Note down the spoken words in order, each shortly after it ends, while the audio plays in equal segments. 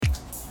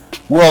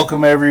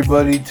Welcome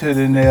everybody to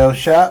the nail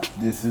shop.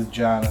 This is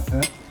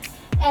Jonathan.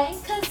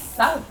 And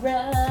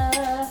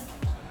Cassandra.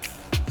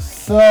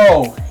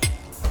 So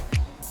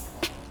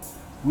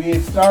we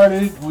had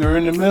started. We were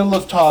in the middle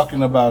of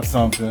talking about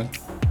something,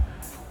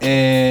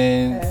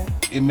 and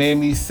it made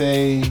me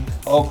say,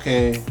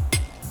 "Okay,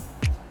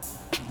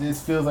 this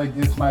feels like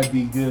this might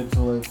be good.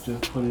 So let's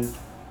just put it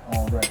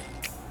on record."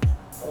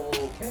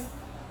 Okay.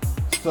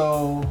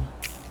 So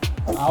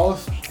I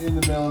was in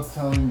the middle of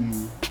telling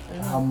you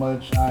how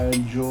much I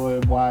enjoy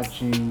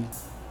watching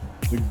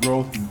the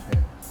growth you've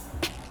had.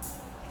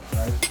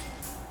 Right?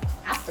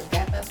 I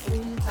forgot that's what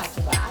we talked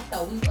about. I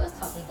thought we was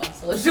talking about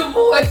Soulja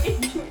Boy.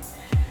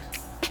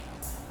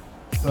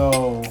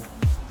 So,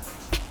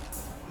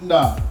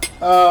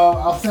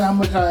 I'll say how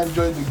much I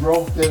enjoyed the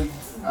growth that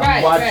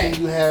I'm watching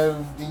you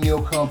have in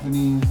your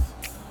companies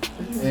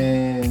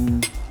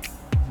and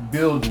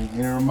building.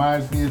 And it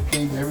reminds me of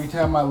things every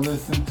time I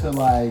listen to,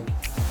 like,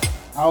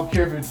 I don't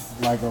care if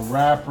it's like a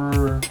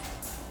rapper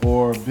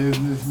or a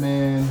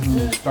businessman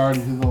who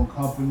started his own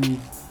company.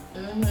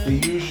 They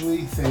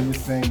usually say the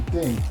same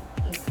thing.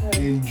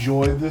 Okay.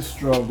 Enjoy the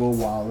struggle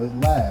while it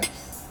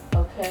lasts.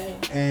 Okay.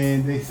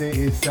 And they say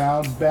it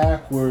sounds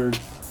backwards,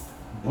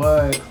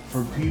 but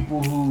for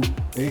people who,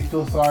 they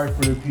feel sorry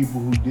for the people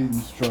who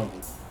didn't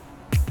struggle.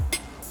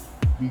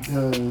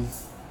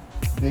 Because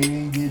they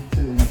didn't get to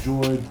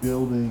enjoy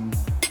building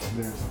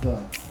their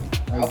stuff.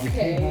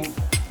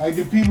 Like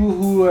the people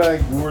who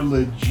were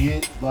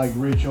legit, like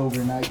rich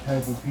overnight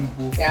type of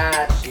people.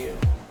 Got you.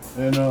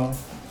 You know,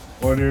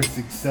 or their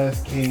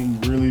success came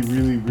really,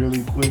 really,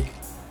 really quick.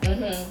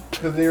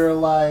 Because they were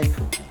like,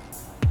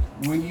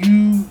 when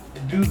you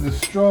do the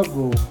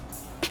struggle,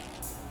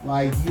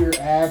 like you're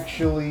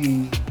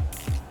actually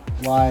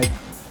like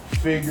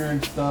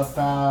figuring stuff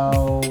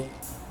out.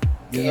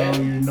 You know,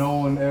 you're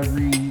knowing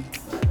every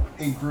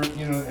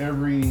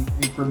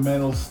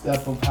incremental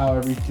step of how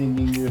everything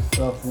in your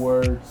stuff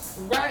works.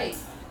 Right.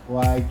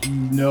 Like like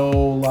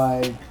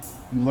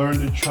you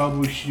learn the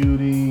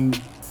troubleshooting.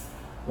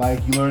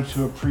 Like you learn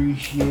to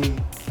appreciate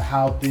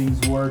how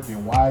things work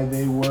and why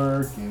they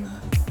work, and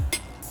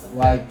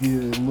like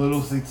the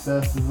little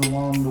successes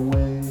along the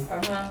way.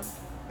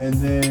 And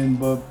then,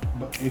 but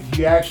if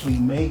you actually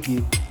make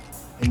it,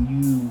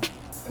 and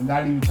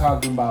not even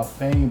talking about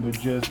fame, but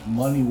just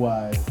money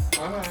wise,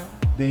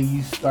 then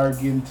you start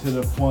getting to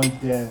the point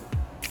that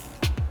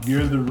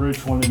you're the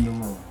rich one in the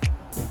room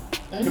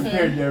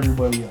compared to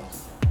everybody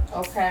else.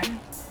 Okay.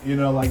 You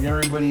know, like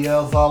everybody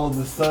else, all of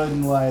a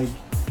sudden, like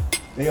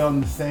they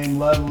on the same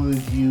level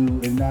as you,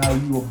 and now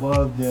you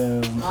above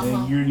them,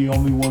 and you're the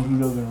only one who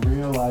doesn't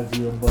realize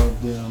you're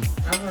above them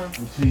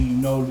until you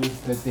notice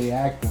that they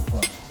acting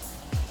funny.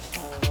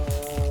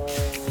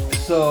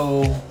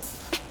 So,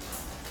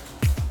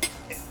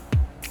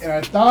 and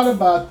I thought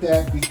about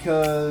that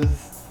because,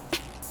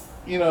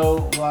 you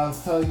know, when I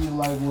was telling you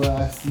like what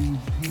I see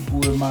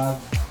people in my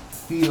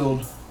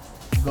field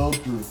go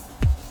through.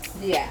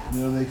 Yeah.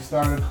 You know, they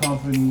start a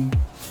company,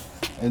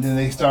 and then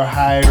they start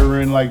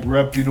hiring like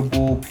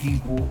reputable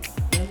people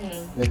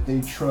that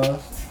they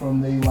trust from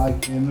they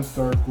like inner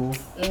circle.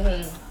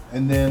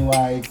 And then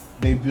like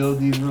they build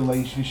these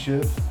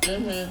relationships.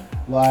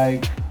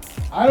 Like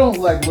I don't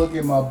like look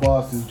at my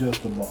boss as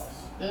just a boss.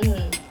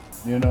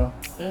 You know?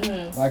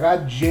 Like I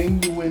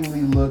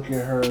genuinely look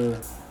at her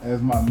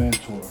as my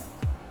mentor.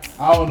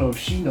 I don't know if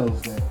she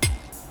knows that.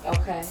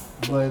 Okay.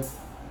 But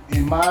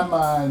in my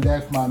mind,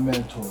 that's my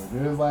mentor.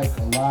 There's like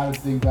a lot of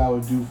things I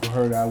would do for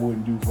her that I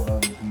wouldn't do for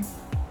other people.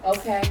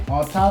 Okay.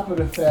 On top of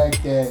the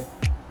fact that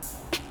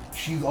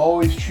she's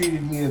always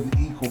treated me as an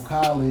equal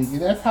colleague,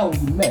 and that's how we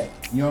met.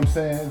 You know what I'm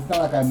saying? It's not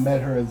like I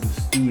met her as a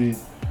student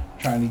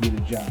trying to get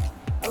a job.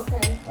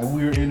 Okay. Like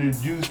we were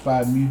introduced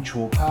by a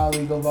mutual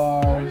colleague of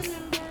ours,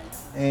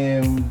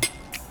 and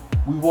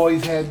we've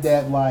always had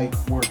that like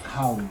we're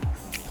colleagues.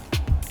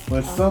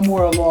 But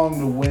somewhere along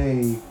the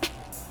way,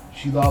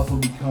 she's also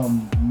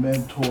become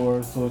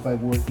mentor, so it's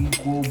like we're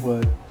equal,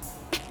 but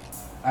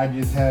I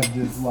just have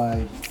this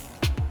like,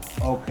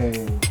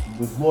 okay,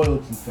 this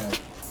loyalty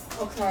factor.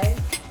 Okay.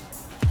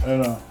 I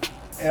don't know.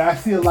 And I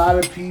see a lot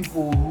of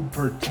people who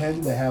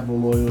pretend to have a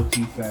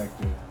loyalty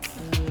factor.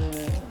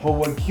 But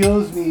what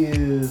kills me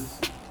is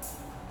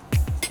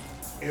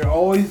it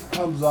always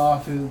comes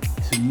off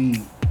to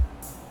me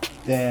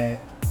that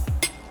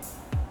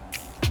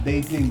they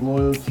think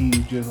loyalty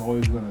is just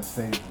always going to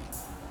save them.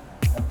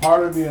 And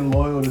part of being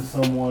loyal to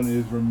someone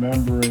is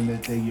remembering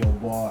that they're your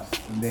boss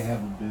and they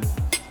have a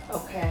business.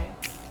 Okay.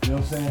 You know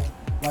what I'm saying?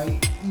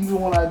 Like,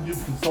 even when I do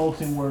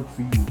consulting work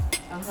for you,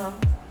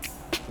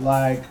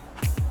 like,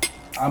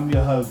 I'm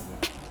your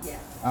husband. Yeah.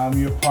 I'm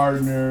your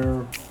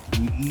partner.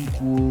 We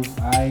equals.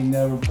 I ain't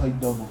never played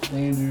double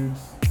standards,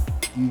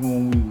 even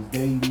when we was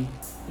dating.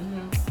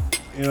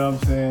 You know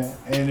what I'm saying?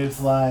 And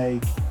it's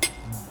like,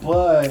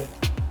 but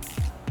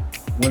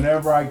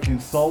whenever I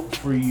consult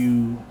for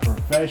you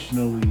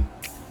professionally,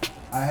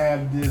 I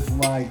have this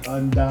like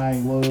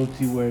undying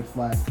loyalty where it's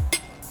like,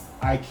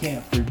 I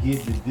can't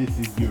forget that this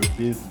is your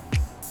business.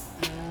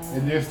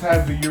 And there's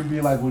times where you'll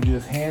be like, well,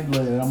 just handle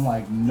it. And I'm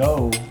like,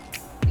 no,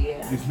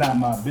 Yeah. it's not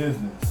my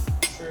business.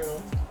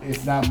 True.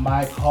 It's not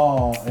my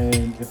call.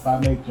 And if I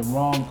make the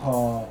wrong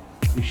call,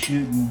 it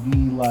shouldn't be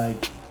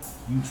like,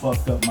 you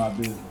fucked up my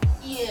business.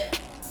 Yeah.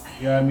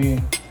 You know what I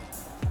mean?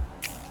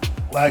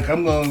 Like,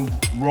 I'm going to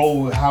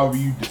roll with however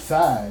you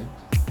decide.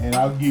 And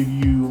I'll give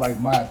you, like,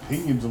 my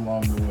opinions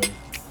along the way.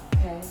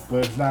 Okay.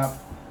 But it's not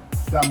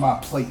my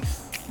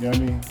place. You know what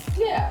I mean?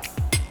 Yeah.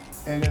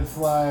 And it's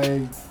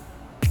like,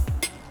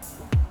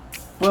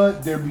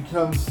 but there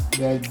becomes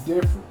that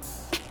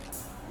difference,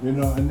 you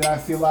know. And then I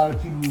see a lot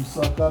of people who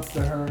suck up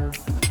to her,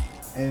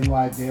 and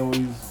like they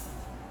always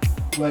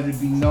let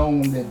it be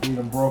known that they're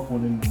the broke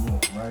one in the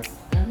room, right?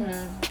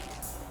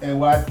 Mm-hmm. And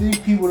what I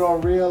think people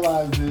don't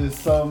realize is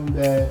something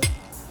that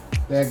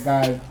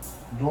guy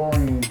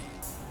Dorian,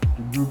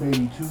 the Group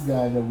 82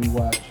 guy that we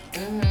watched,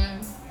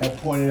 had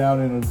pointed out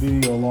in a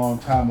video a long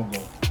time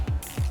ago.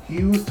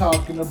 He was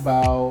talking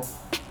about,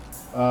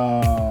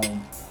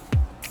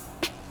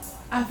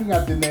 I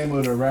forgot the name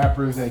of the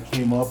rappers that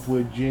came up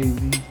with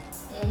Jay-Z,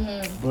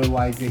 but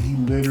like that he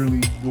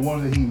literally, the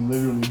ones that he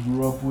literally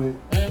grew up with,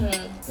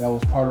 that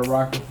was part of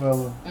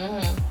Rockefeller.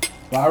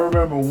 But I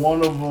remember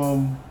one of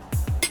them,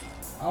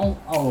 I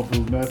don't know if it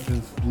was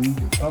Memphis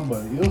Bleak or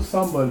somebody. It was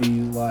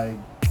somebody like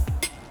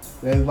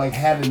that like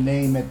had a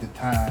name at the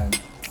time,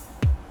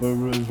 but it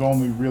was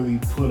only really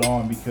put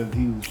on because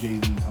he was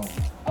Jay-Z's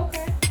homie.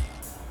 Okay.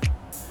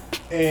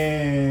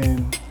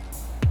 And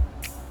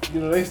you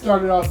know, they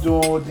started off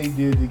doing what they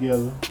did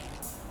together.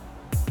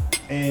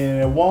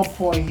 And at one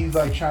point, he's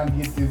like trying to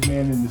get this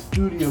man in the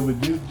studio,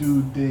 but this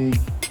dude think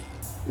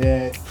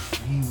that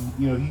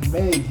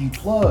he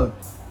plugged.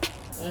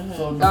 So he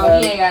ain't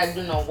gotta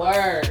do no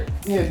work.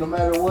 Yeah, no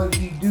matter what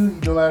he do,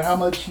 no matter how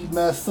much he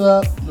mess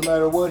up, no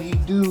matter what he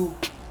do,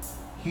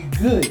 he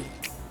good.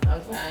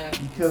 Okay.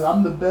 Because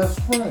I'm the best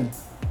friend.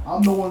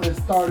 I'm the one that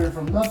started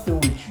from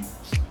nothing with you.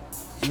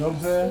 You know what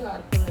I'm saying? You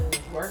gotta put in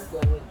this work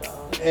with me,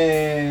 dog.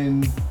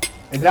 And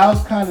that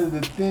was kind of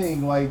the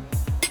thing. Like,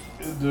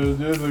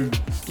 there's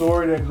a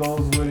story that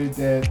goes with it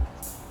that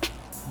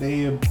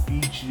they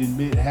each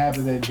admit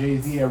happened, that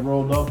Jay-Z had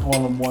rolled up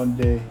on him one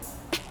day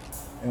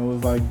and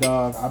was like,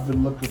 dog, I've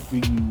been looking for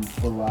you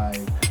for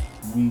like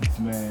weeks,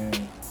 man.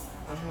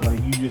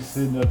 Like, you just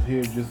sitting up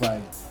here just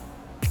like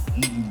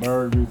eating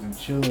burgers and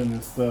chilling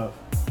and stuff.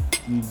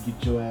 You need to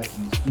get your ass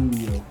in the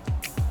studio.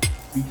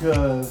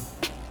 Because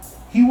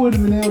he would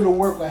have been able to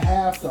work with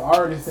half the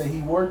artists that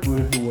he worked with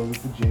if it wasn't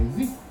for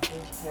Jay-Z.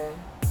 Okay.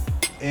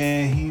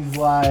 And he's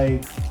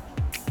like,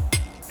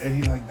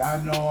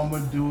 I know I'm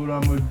gonna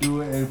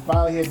do it. And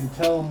finally had to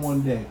tell him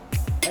one day,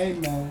 hey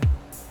man,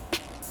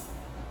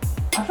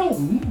 I don't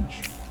need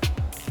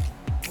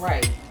you.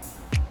 Right.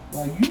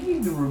 Like, you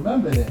need to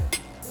remember that.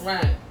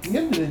 Right. At the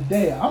end of the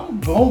day, I'm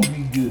gonna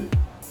be good.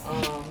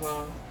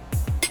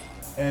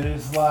 And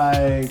it's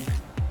like,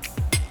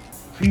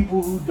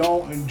 people who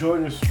don't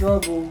enjoy the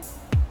struggle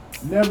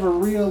never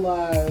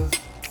realize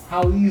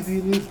how easy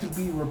it is to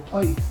be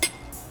replaced,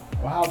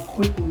 or how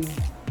quickly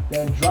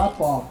that drop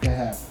off can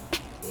happen.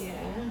 Yeah.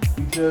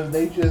 Because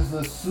they just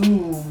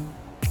assume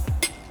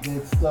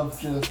that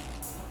stuff it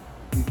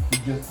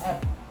can just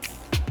happen.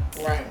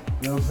 Right.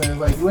 You know what I'm saying?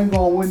 It's like, you ain't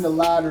gonna win the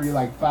lottery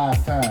like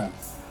 5 times.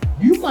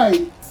 You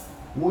might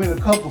win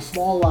a couple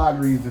small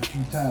lotteries a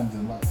few times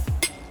in life.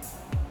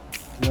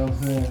 You know what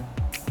I'm saying?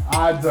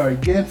 Odds are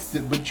against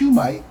it, but you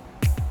might.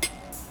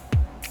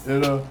 You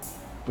know?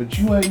 But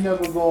you ain't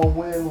never gonna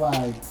win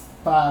like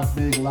 5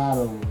 big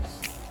lottos,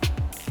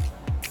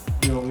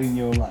 you know, in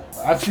your life.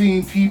 I've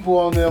seen people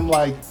on them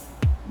like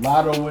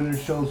lotto winner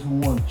shows who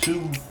won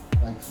 2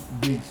 like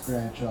big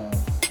scratch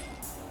offs.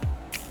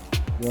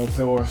 You know what I'm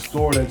saying? Or a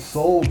store that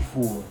sold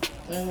for.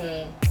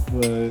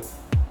 But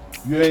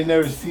you ain't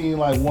never seen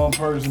like one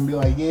person be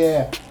like,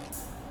 yeah,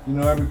 you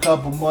know, every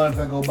couple months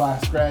I go buy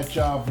a scratch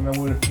off and I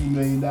win a few $1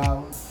 million.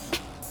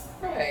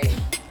 Right.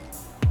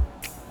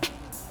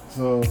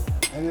 So,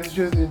 and it's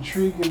just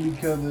intriguing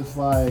because it's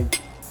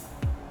like,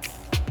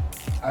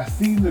 I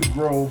see the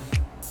growth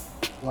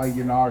like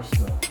in our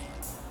stuff.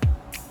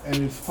 And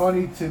it's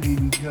funny to me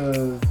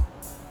because,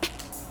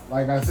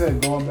 like I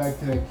said, going back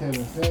to that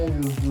Kevin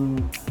Samuels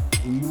dude,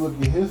 when you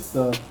look at his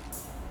stuff,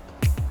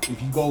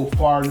 if you go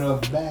far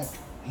enough back,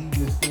 he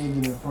just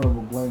standing in front of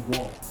a blank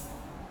wall.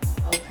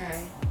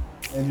 Okay.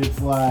 And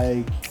it's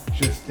like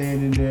just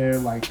standing there,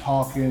 like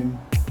talking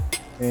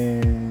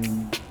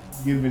and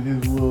giving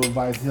his little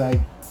advice. He like,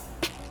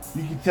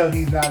 you can tell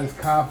he's not as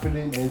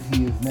confident as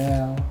he is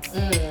now.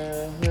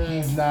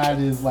 He's not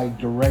as like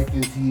direct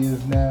as he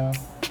is now.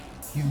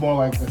 He's more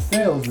like a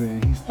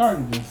salesman. He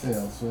started in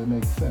sales, so it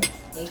makes sense.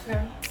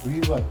 Okay. But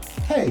he's like,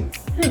 hey,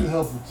 here's a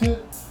helpful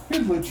tip.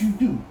 Here's what you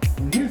do.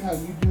 And here's how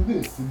you do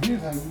this. And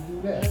here's how you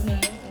do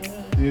that.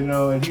 You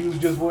know, and he was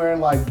just wearing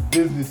like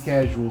business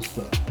casual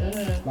stuff.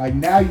 Like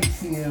now you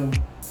see him,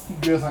 he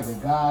dressed like a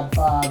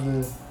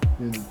Godfather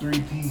in a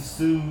 3-piece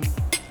suit,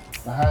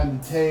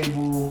 behind the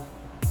table,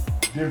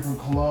 different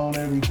cologne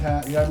every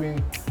time. You know what I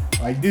mean?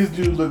 Like this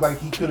dude looked like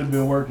he could have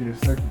been working at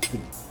Circuit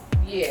City.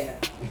 Yeah.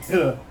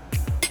 Yeah.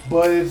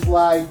 But it's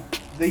like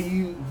if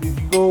you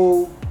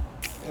go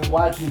and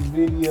watch his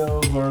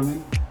videos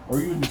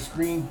or even the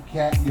screen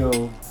cap,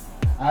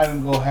 I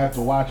didn't go have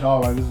to watch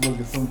all. I just look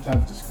at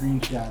sometimes the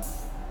screenshots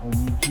on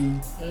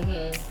YouTube,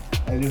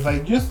 and it's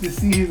like just to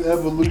see his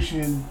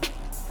evolution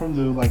from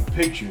the like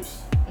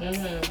pictures,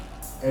 and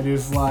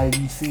it's like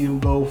you see him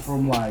go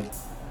from like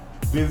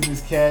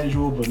business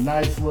casual but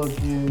nice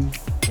looking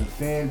to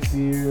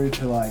fancier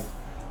to like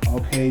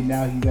okay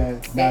now he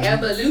got the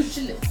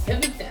evolution of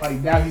everything. Like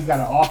now he's got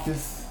an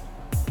office.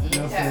 You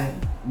know what I'm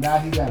saying? Now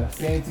he got a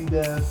fancy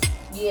desk.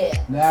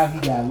 Yeah. Now he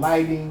got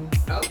lighting.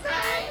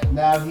 Okay.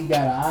 Now he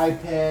got an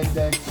iPad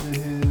next to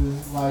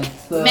his like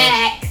stuff.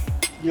 Mac.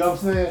 You know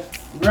what I'm saying?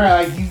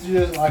 Right, like he's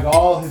just like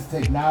all his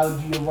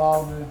technology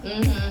evolving.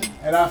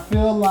 And I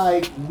feel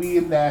like we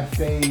in that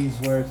phase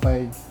where it's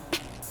like,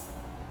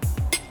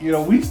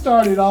 we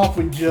started off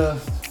with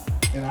just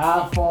an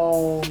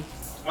iPhone.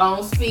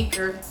 On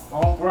speaker.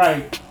 On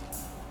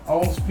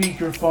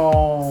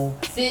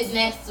speakerphone. Sit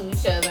next to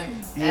each other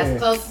as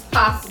close as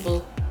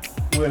possible.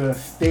 With a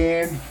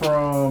stand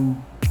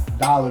from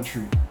Dollar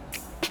Tree.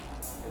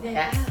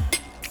 Yeah.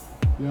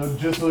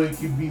 Just so it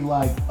could be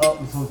like up,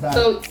 so it's not down.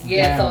 So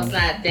it's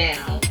not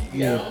down.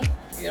 Yeah.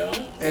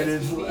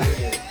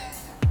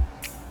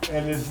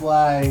 And it's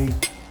like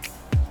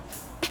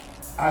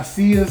I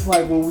see us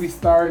like when we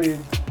started,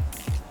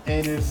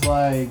 and it's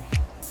like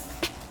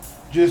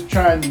just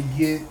trying to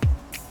get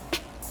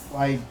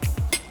like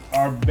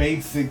our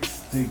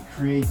basics to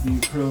create the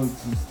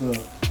acrylics and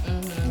stuff.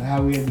 And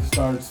how we had to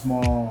start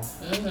small.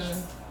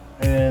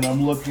 And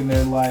I'm looking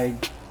at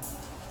like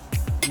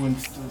when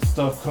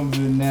stuff comes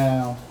in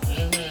now,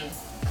 and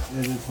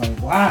it's like,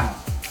 wow,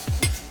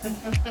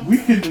 we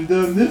couldn't have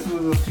done this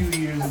with a few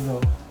years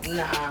ago.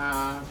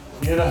 Nah.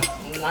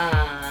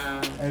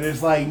 Nah. And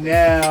it's like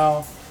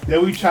now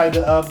that we tried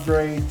to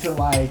upgrade to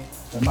like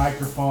the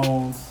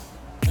microphones,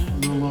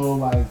 the little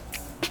like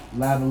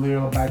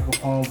lavalier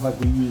microphones like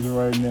we're using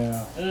right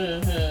now.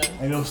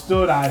 And it was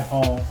still an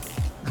iPhone.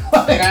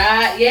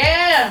 Right,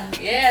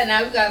 yeah,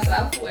 now we got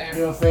software.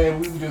 You know what I'm saying?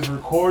 We were just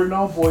recording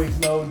on voice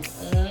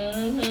notes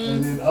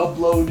and then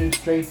uploading it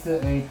straight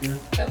to Anchor.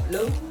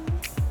 Upload.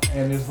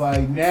 And it's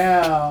like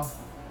now,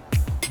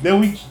 then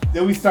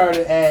we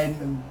started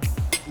adding,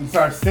 we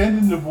started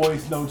sending the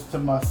voice notes to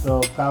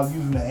myself because I was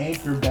using the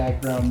Anchor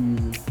background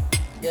music.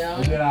 Yeah.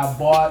 And then I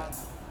bought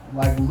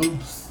like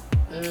loops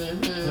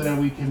so that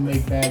we can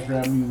make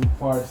background music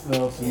for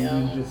ourselves so we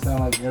didn't just sound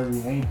like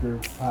every Anchor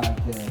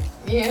podcast.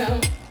 Yeah.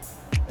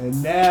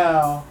 And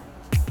now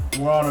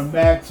we're on a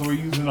Mac, so we're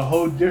using a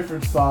whole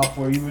different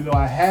software. Even though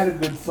I had a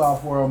good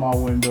software on my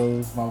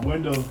Windows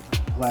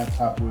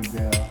laptop went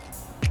down.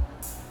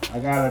 I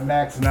got a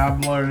Mac, so now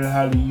I'm learning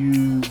how to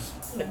use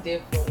a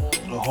different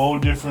one. A whole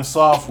different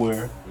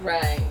software.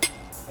 Right.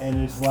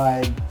 And it's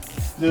like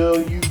still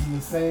using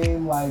the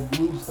same like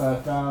loops I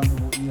found,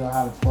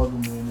 how to plug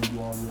them in and do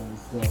all the other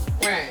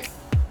stuff. Right.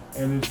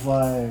 And it's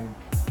like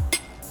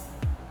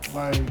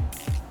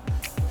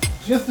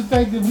just the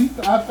fact that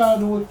I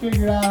found that we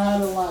figured out how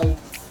to like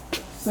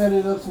set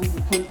it up so we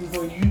can put this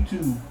on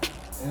YouTube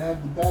and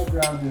have the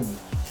background image.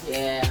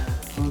 Yeah.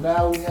 So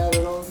now we have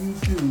it on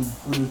YouTube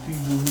for the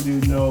people who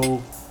didn't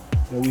know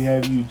that we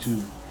have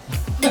YouTube.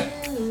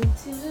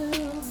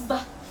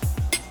 YouTube.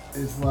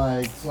 It's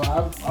like, so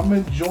I'm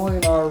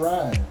enjoying our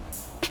ride,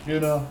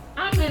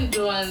 I'm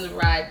enjoying the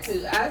ride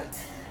too. I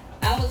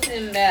was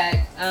sitting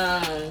back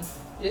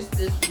just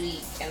this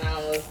week and I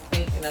was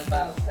thinking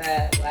about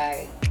that,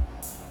 like,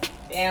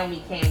 damn, we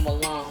came a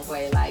long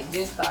way. Like,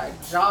 just our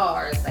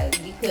jars, like,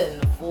 we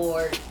couldn't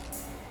afford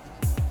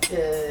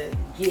to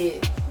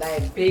get,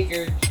 like,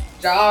 bigger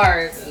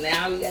jars. And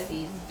now we got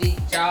these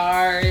big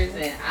jars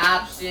and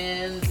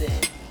options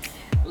and,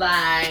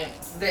 like,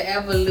 the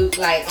evolution,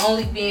 like,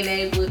 only being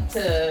able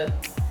to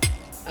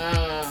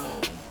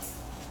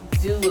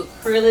do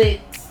acrylic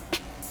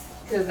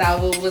because I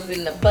was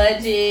in the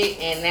budget,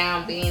 and now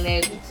I'm being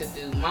able to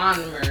do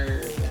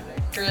monomers and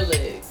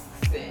acrylics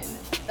and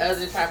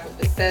other type of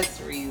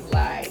accessories,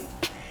 like.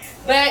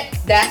 But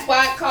that's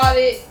why I called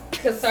it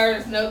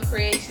Concerns No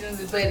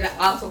Creations, but I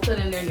also put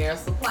in there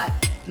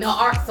no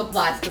art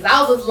supplies, because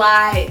I was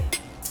like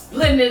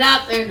putting it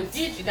out there in the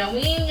future. Now we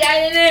ain't got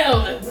it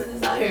now, but put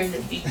this out here in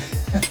the future.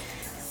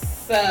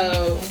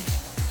 So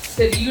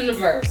to the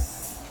universe.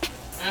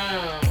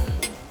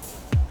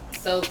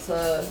 So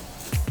to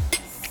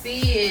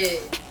see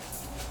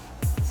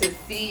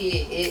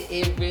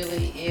it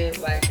really is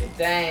like a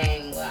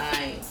dang,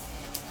 like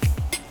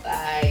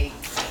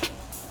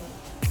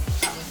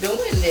I'm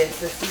doing this.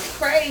 This is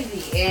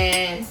crazy.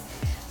 And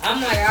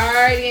I'm like, I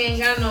already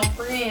ain't got no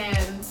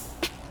friends.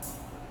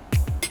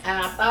 And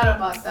I thought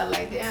about that,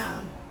 like,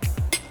 damn.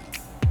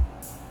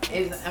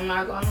 Am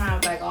I gonna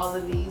have like all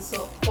of these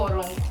quote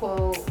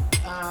unquote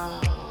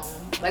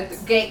like the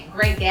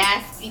Great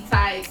Gatsby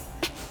type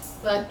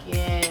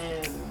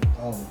fucking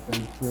all the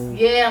fake friends?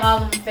 Yeah, all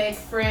them fake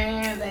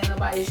friends. Ain't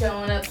nobody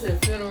showing up to the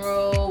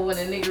funeral when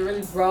a nigga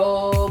really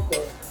broke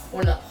or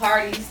when the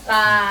party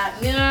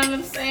stopped. You know what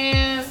I'm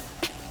saying?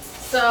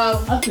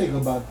 So I think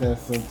about that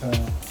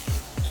sometimes.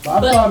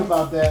 But I thought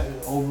about that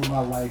over my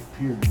life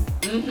period.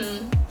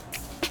 Mm-hmm.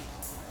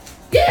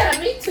 Yeah,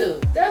 me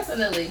too,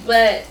 definitely.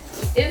 But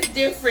it's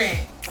different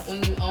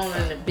when you own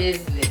a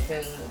business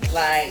and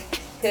like,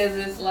 cause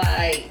it's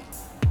like,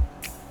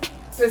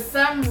 for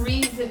some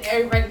reason,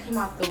 everybody come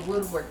out the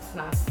woodworks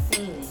and I've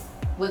seen it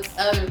with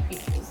other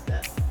people's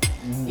stuff.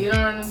 Mm-hmm. You know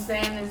what I'm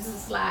saying? It's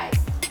just like,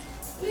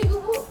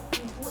 nigga,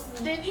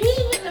 did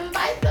you even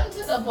invite them to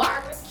the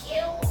barbecue?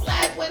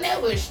 Like when they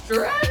were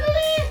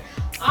struggling?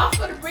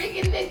 Offer to bring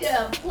a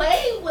nigga a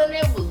plate when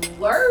it was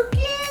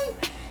working?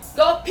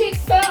 Go pick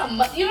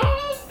something. You know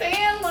what I'm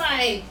saying?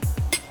 Like,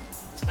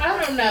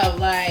 I don't know.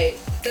 Like,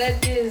 that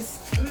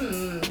just,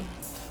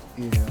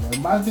 Yeah, like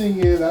my thing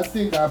is, I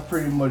think I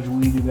pretty much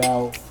weeded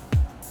out,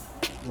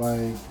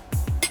 like,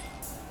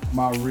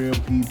 my real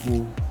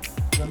people.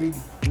 I mean,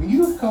 when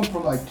you come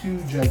from, like, two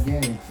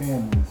gigantic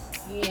families,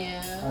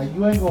 yeah, like,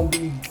 you ain't gonna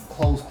be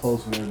close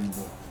with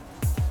everybody.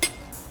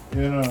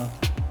 You know?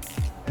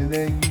 And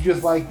then you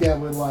just like that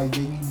with, like,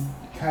 then you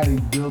kind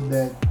of build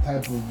that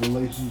type of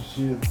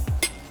relationship,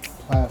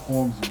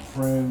 platforms and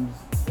friends.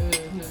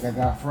 Mm-hmm. I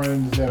got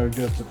friends that are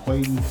just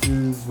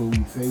acquaintances, but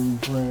we say we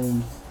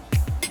friends.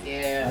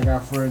 Yeah. I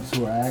got friends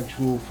who are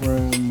actual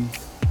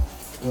friends,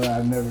 but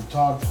I never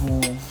talked to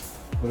them.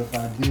 But if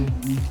I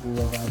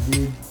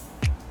did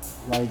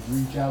like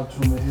reach out to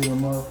them and hit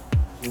them up,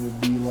 it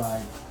would be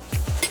like,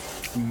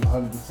 be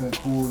 100%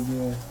 cool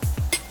again.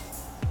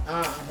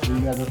 So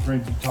you got the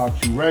friends you talk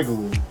to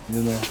regularly,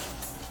 you know.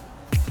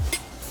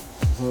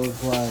 So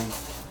it's like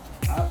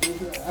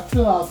I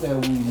fill out that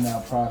weeding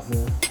out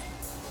process.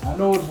 I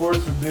know it's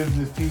worse for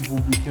business people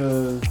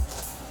because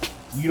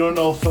you don't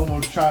know if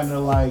someone's trying to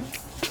like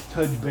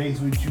touch base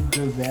with you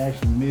because they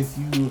actually miss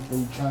you, if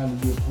they're trying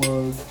to get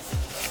plugged.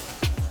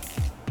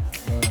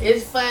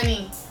 It's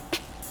funny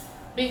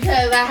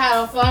because I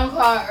had a phone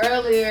call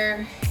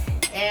earlier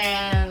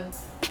and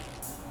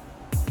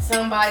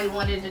somebody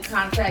wanted to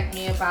contact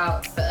me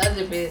about the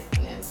other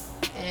business,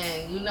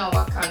 and you know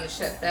I kind of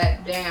shut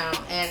that down.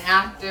 And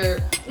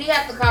after we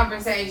had the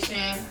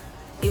conversation,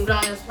 even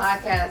on this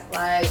podcast,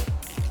 like,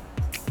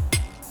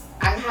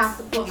 I have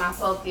to put my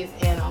focus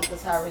in on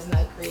Cassara's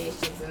Nut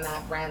Creations and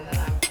that brand that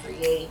I'm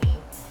creating.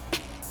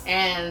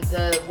 And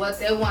what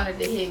they wanted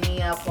to hit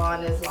me up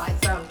on is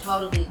like something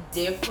totally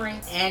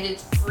different, and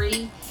it's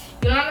free.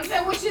 You know what I'm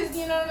saying? Which is,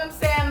 you know what I'm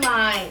saying,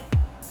 like,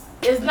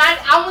 it's not,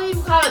 I wouldn't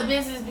even call it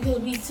business because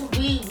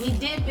we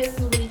did business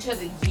with each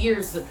other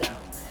years ago.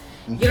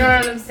 You know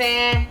what I'm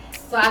saying?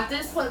 So at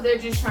this point, they're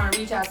just trying to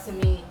reach out to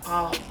me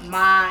on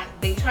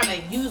they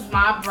trying to use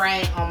my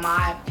brain on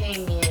my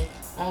opinion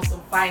on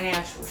some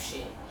financial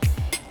shit.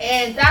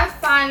 And that's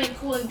fine and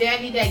cool and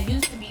dandy. That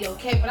used to be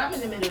okay, but I'm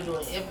in the middle of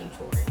doing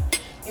inventory.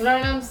 You know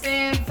what I'm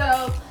saying?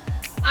 So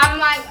I'm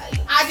like,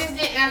 I just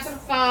didn't answer the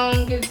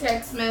phone, get a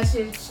text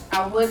message.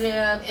 I would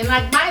have. And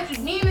like, mind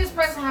you, me and this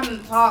person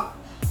haven't talked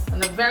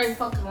in a very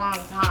fucking long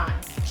time.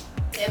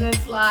 And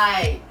it's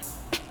like,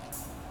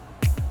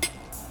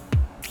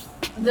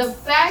 the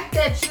fact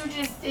that you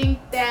just think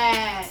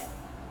that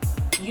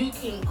you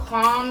can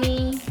call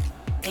me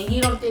and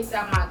you don't think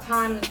that my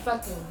time is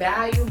fucking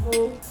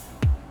valuable,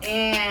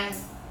 and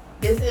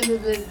this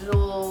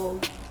individual,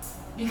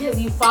 because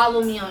you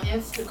follow me on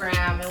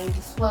Instagram and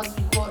we're supposed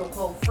to be quote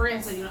unquote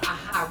friends, so you know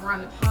I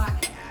run a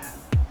podcast,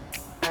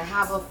 I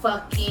have a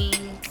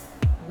fucking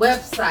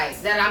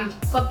website that I'm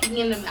fucking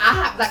in the,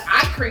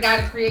 I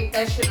gotta create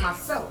that shit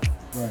myself.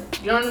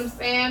 Right. You know what I'm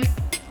saying?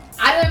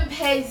 I didn't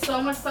pay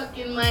so much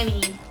fucking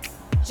money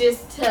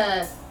just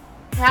to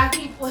have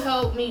people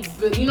help me,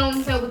 but you know what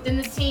I'm saying, within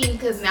the team,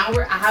 because now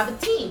I have a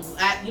team.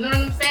 You know what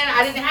I'm saying?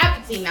 I didn't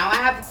have a team, now I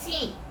have a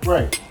team.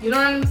 Right. You know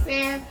what I'm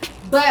saying?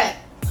 But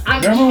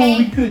remember when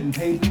we couldn't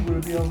pay people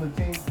to be on the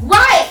team?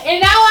 Right, and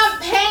now I'm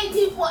paying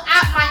people out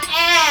my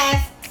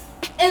ass,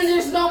 and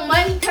there's no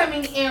money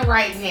coming in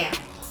right now.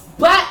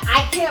 But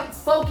I can't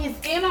focus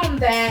in on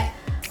that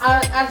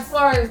as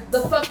far as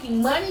the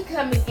fucking money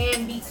coming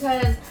in,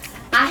 because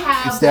I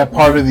have... It's that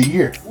part of the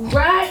year.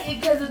 Right,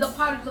 because of the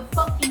part of the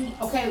fucking...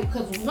 Okay,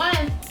 because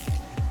one,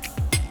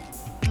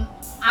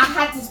 I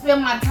had to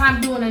spend my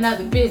time doing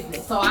another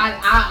business. So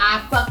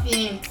I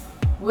fucking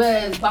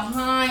was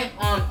behind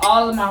on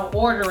all of my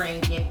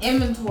ordering, and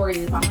inventory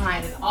is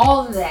behind and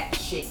all of that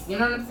shit. You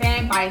know what I'm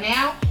saying? By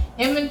now,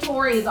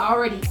 inventory is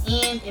already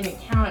in and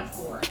accounted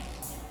for.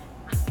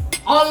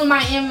 All of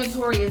my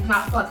inventory is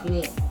not fucking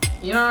in.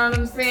 You know what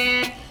I'm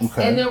saying?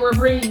 Okay. And then we're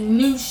bringing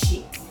new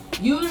shit.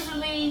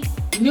 Usually,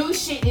 new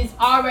shit is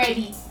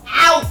already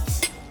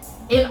out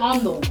and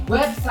on the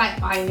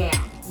website by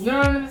now. You know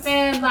what I'm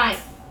saying? Like,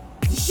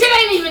 the shit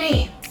ain't even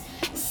in.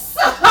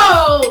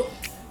 So,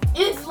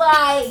 it's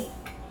like,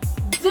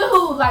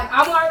 dude, like,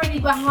 I'm already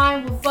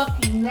behind with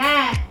fucking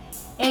that.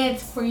 And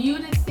for you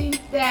to think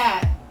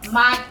that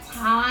my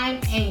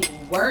time ain't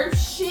worth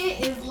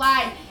shit is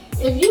like,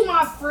 if you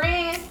my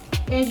friend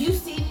and you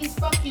see these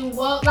fucking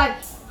like,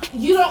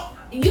 you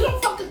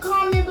don't fucking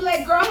call me and be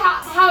like, girl,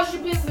 how's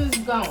your business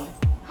going?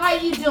 How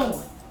you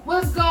doing?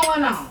 What's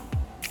going on?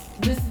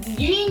 listen,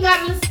 you ain't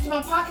gotta listen to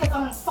my podcast.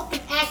 I'm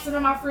fucking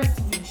asking my friends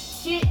to do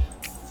shit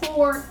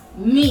for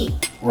me.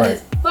 Right.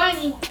 It's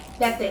funny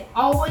that they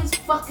always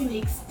fucking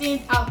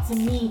extend out to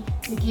me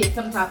to get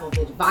some type of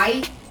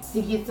advice,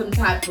 to get some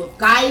type of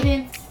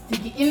guidance, and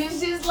it's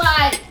just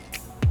like,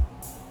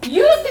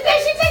 you don't think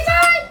that shit take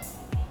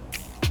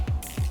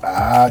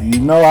time? You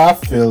know I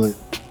feel it.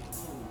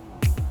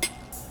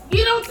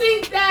 You don't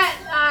think that,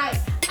 like,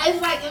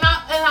 it's like, and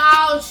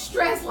I'll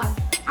stress, like,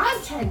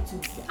 I'm trying to,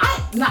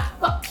 I'm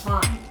not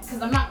trying,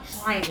 because I'm not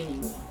trying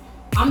anymore.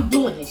 I'm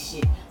doing this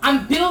shit.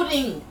 I'm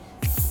building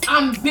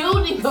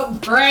a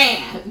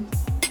brand.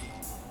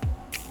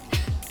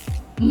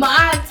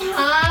 My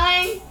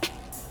time,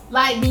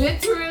 like,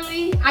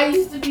 literally, I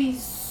used to be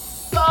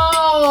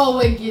so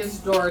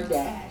against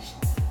DoorDash.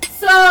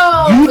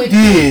 You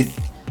did.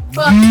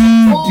 Fuck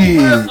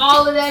Uber,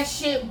 all of that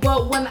shit.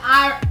 But when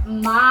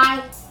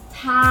my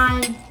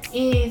time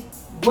is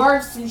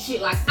worse and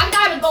shit. Like, I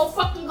gotta go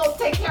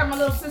take care of my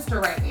little sister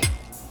right now.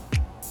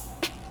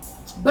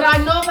 But I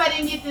know if I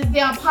didn't get this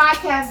damn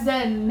podcast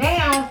done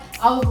now,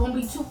 I was gonna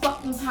be too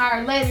fucking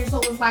tired later. So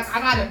it's like, I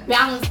gotta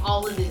balance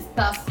all of this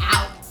stuff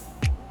out.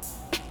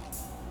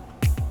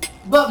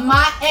 But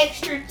my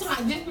extra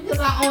time, just because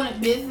I own a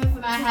business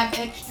and I have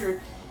extra,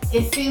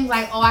 it seems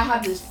like, oh, I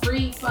have this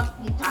free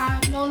fucking time.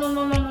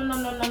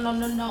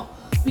 No.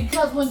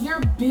 Because when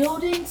you're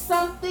building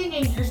something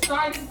and you're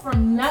starting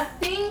from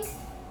nothing,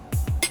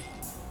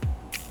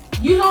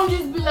 you don't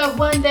just be like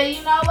one day,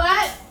 you know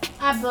what?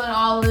 I built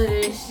all of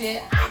this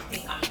shit. I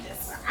think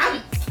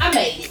I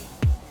made it.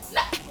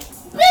 No,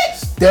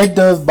 bitch. That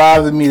does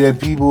bother me that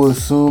people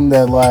assume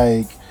that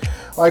like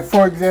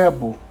for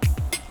example,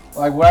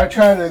 like when I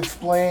try to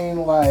explain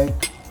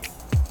like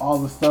all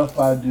the stuff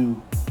I do,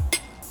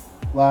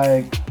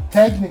 like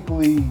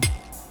technically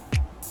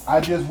I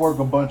just work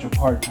a bunch of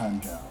part-time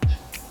jobs.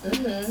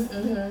 You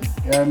know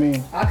what I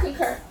mean? I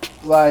concur.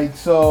 Like,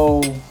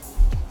 so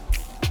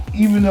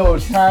even though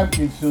it's time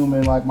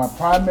consuming, like my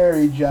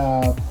primary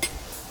job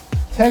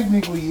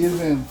technically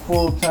isn't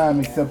full time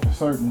except for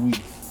certain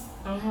weeks.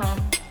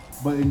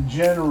 But in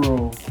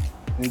general,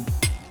 it's,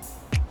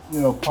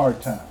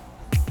 part time.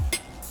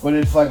 But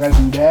it's like I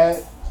do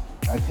that.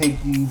 I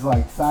take these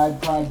like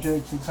side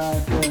projects and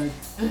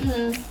contracts.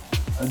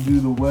 I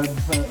do the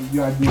website.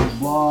 I do the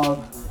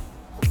blog.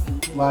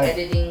 Like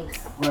editing.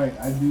 Right.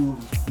 I do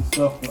the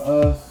stuff for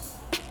us.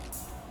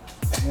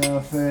 You know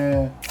what I'm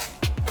saying?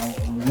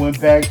 I went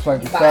back so I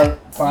could start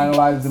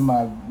finalizing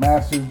my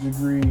master's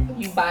degree.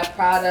 You buy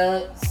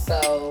products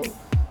so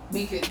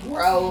we could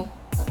grow.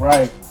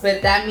 Right.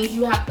 But that means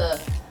you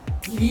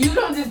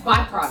don't just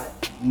buy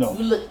products. No.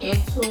 You look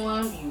into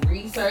them, you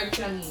research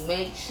them, you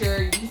make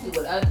sure you see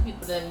what other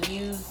people done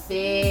used,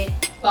 said,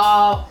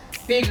 thought,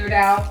 figured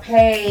out,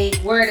 paid,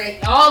 where they,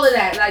 all of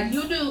that. Like,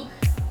 you do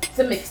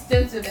some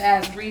extensive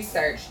ass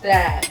research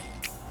that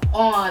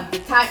on the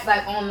type,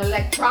 like on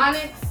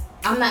electronics,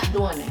 I'm not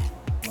doing that.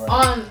 Right.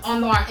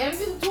 On our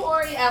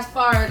inventory, as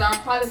far as our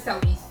products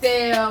that we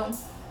sell,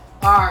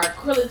 our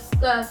acrylic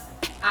stuff,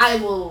 I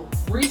will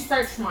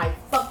research my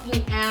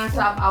fucking ass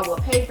off. I will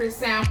pay for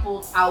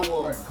samples. I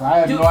will. Right. I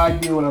have no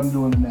idea what I'm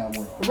doing in that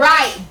world.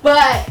 Right,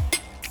 but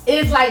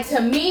it's like, to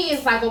me,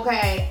 it's like,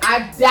 okay,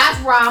 that's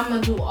where I'm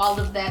gonna do all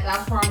of that.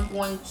 That's where I'm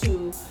going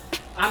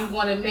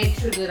to make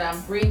sure that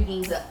I'm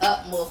bringing the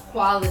utmost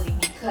quality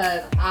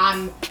because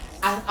I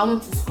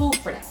went to school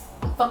for that.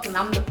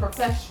 I'm the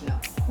professional.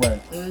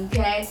 Right.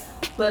 Okay?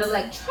 But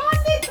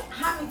electronics,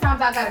 how many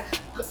times I gotta,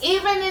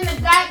 even in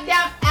the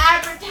goddamn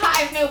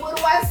advertisement, what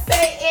do I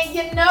say? And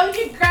you know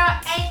your girl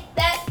ain't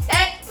that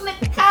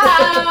technical.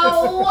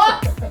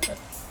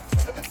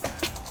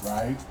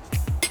 Right.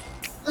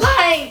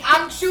 Like,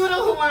 I'm true to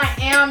who I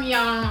am,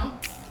 y'all.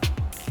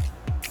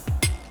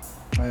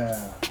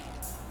 Yeah.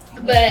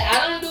 But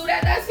I don't do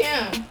that. That's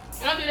him.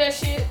 I don't do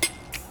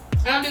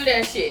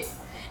that shit.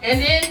 And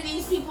then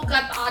these people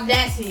got the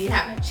audacity to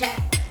have a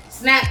chat.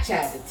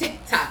 Snapchat, a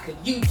TikTok, a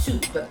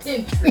YouTube, a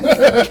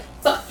Pinterest,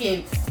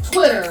 fucking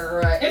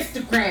Twitter,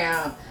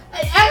 Instagram.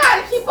 I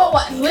gotta keep up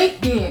with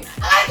LinkedIn. I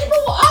gotta keep up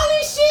with all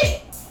this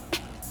shit.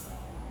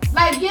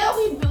 Like, yeah,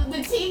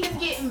 the team is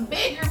getting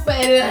bigger, but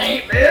it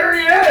ain't there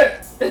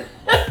yet.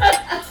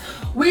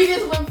 We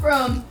just went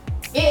from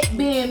it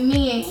being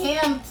me and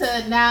him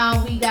to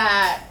now we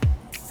got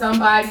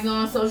somebody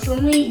on social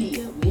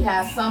media. We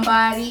have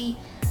somebody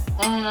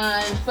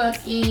on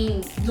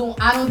fucking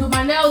I don't do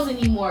my nails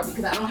anymore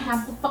because I don't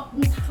have the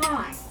fucking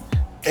time.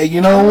 Hey,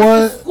 you know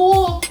what?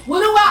 School.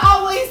 What do I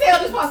always say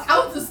on this podcast? I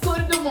went to school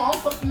to do my own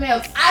fucking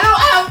nails. I don't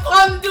have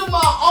time to do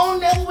my own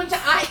nails, which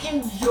I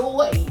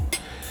enjoy.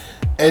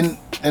 And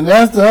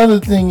that's the other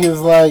thing is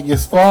like,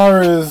 as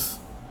far as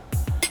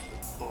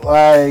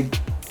like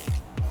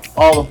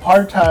all the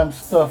part-time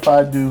stuff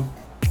I do,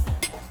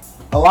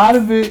 a lot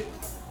of it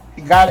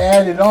got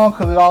added on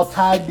because it all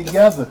tied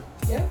together.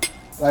 Yeah.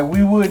 Like,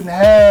 we wouldn't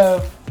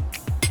have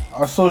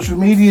our social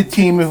media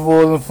team if it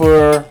wasn't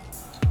for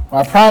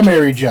my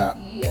primary job.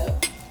 Yeah.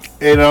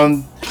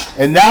 And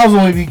that was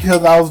only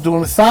because I was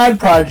doing a side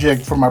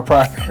project for my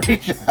primary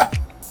job.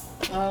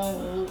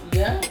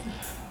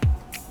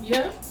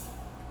 Yeah,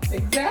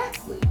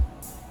 exactly.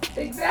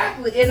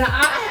 Exactly. And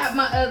I have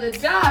my other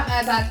job,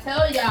 as I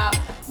tell y'all,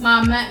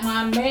 my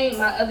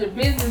other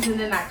business, and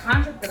then that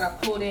contract that I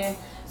pulled in,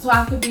 so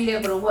I could be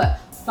able to what?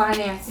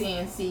 Finance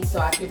CNC, so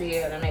I could be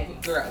able to make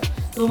it grow.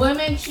 So what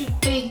makes you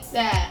think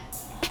that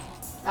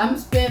I'm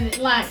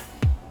spending, like,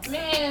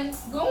 man,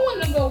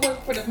 going to go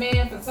work for the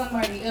man for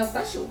somebody else,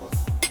 that shit was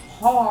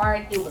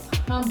hard. It was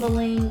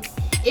humbling.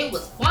 It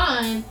was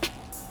fun.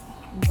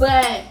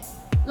 But,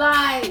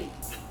 like,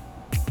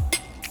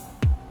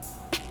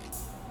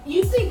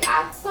 you think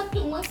I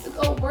fucking want to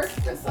go work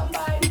for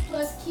somebody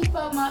plus keep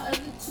up my other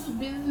two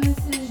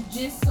businesses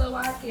just so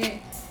I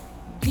can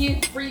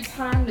give free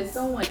time to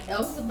someone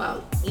else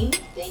about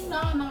anything?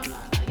 No.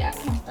 Y'all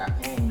gonna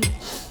start paying me.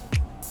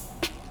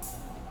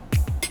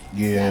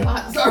 Yeah. Y'all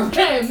gonna start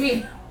paying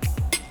me.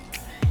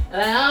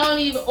 And I don't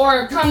even,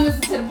 or come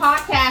listen to the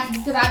podcast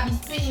because I be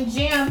spitting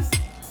gems.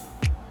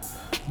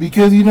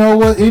 Because you know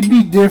what? It'd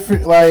be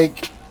different.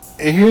 Like,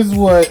 here's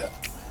what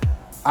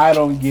I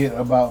don't get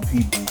about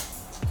people.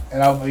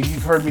 And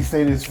you've heard me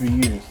say this for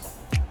years.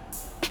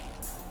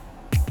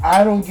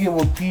 I don't get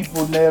what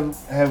people never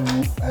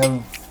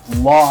have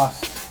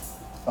lost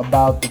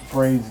about the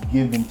phrase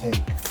give and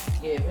take.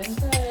 Give and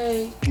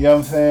take. You know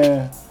what I'm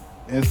saying?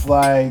 It's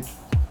like,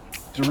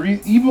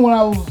 even when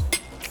I was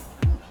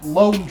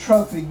loading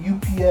trucks at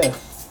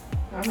UPS,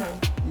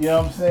 you know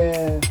what I'm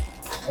saying?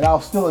 And I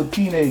was still a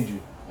teenager.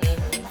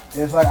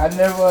 It's like I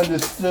never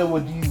understood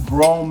what these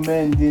grown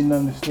men didn't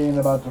understand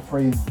about the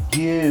phrase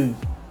give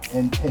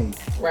and take.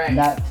 Right.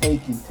 Not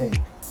take and take.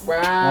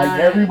 Right.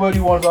 Like everybody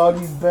wants all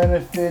these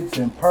benefits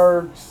and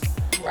perks.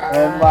 Right.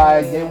 And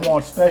like they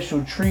want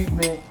special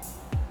treatment,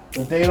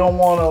 but they don't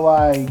want to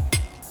like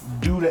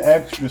do the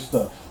extra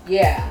stuff.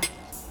 Yeah.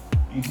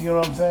 You see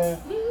what I'm saying?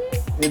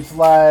 Mm-hmm. It's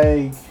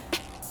like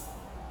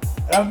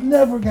I've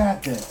never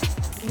got that.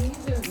 You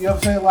know what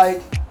I'm saying?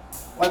 Like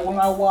when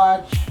I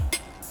watch,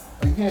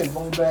 again,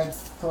 going back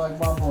to like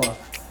my boss,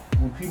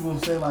 when people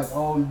say like,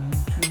 "Oh, you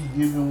too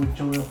giving with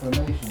your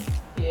information."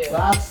 Yeah. But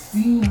I've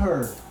seen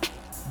her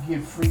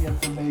get free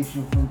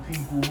information from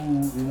people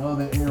who in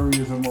other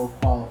areas are more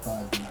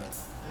qualified than her.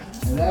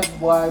 And that's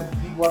why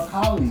people are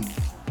colleagues.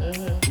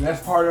 Mm-hmm.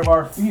 That's part of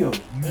our field.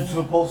 You're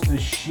supposed to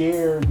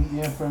share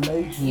the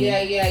information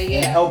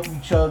and help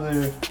each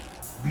other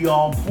be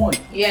on point.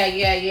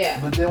 Yeah.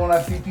 But then when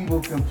I see people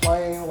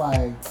complain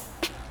like,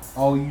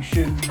 oh, you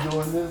shouldn't be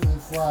doing this,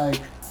 it's like,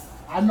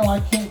 I know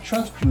I can't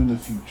trust you in the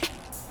future.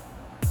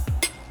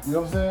 You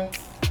know what I'm saying?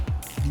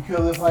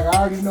 Because it's like I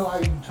already know how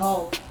you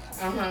talk,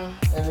 and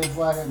it's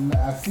like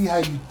I see how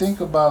you think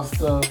about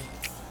stuff,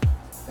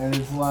 and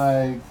it's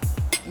like,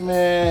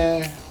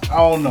 man, I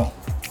don't know.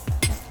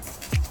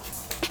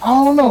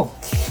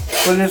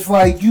 But it's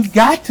like you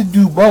got to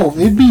do both.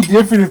 It'd be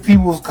different if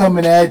people was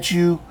coming at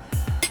you,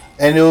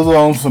 and it was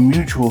on some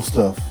mutual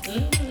stuff.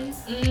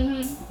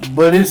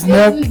 But it's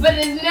never. But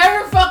it's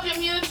never fucking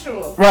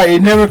mutual. Right,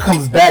 it never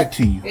comes back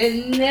to you.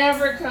 It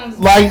never comes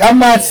like, back. I'm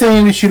not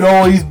saying it should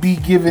always be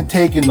give and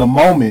take in the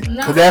moment.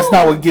 Because that's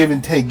not what give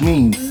and take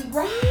means.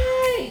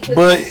 Right.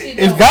 But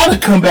it's got to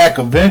come back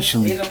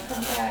eventually. It don't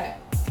come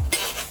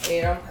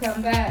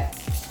back.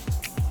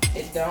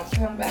 It don't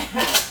come back.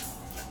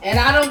 And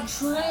I don't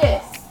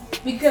trust.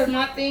 Because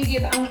my thing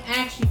is, I don't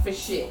ask you for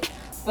shit.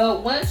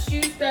 But once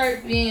you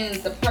start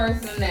being the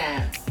person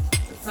that,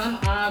 for some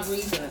odd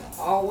reason, is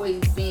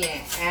always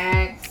being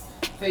asked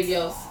for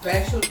your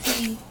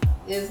specialty,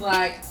 is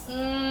like,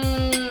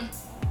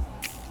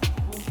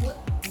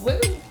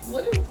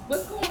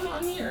 what's going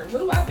on here? What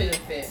do I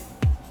benefit?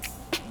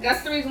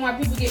 That's the reason why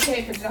people get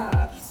paid for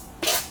jobs.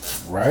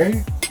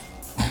 Right?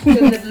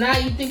 Because if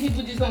not, you think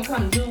people just gonna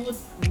come do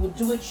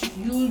what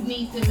you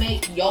need to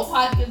make your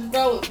pockets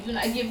grow if you're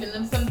not giving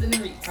them something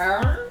in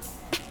return?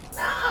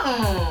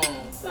 No.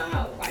 It's not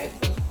how life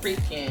is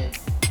freaking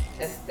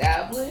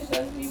established.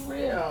 Let's be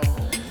real.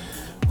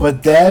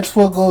 But that's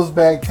what goes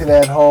back to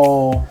that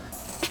whole,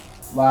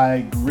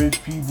 like,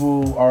 rich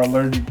people are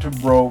allergic to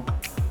broke,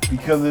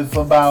 because it's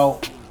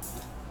about,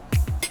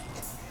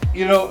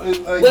 you know,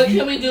 like, what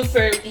can we do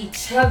for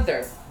each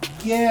other?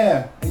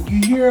 Yeah, and you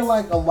hear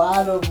like a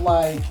lot of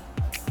like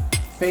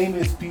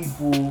famous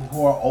people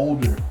who are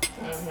older,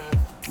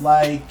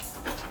 like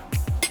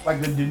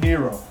the De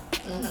Niro,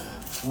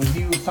 when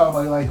he was talking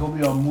about like he'll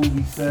be on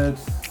movie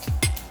sets,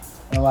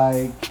 and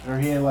like, or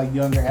he had like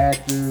younger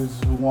actors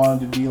who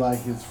wanted to be like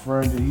his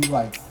friend, and he's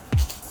like,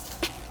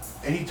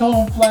 and he told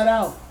them flat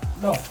out,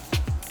 no.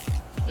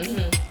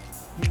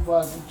 He's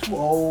like, I'm too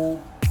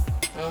old.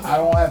 I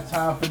don't have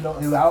time for no.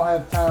 I don't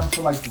have time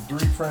for like the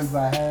 3 friends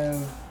I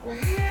have.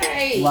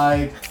 Right.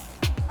 Like,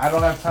 I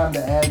don't have time to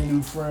add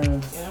new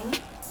friends. Yeah.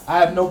 I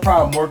have no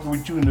problem working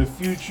with you in the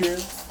future.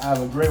 I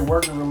have a great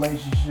working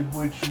relationship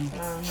with you.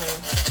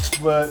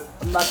 But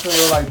I'm not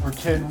gonna like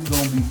pretend we're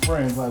gonna be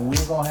friends. Like, we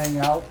ain't gonna hang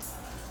out.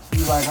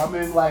 Be like, I'm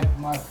in like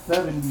my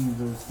 70s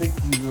or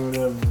 60s or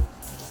whatever.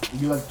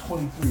 And you're like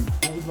 23.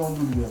 What we gonna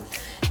do together?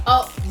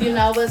 Oh, you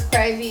know what's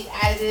crazy?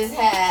 I just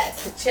had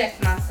to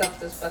check myself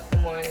this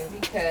fucking morning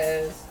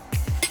because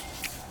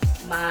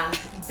my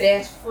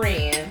best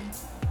friend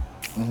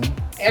Mm-hmm.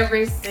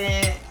 ever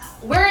since.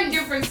 We're in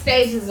different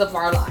stages of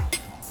our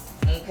life,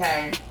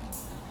 okay?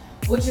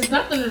 Which is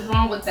nothing is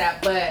wrong with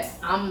that, but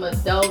I'm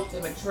adult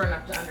and mature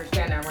enough to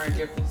understand that we're in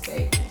different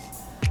stages.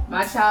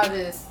 My child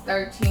is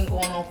 13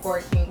 going on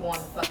 14 going to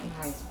fucking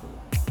high school,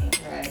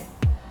 okay?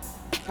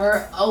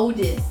 Her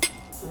oldest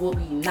will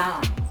be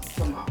 9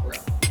 tomorrow.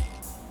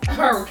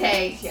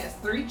 Okay, she has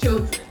 3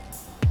 children.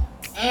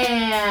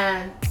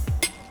 And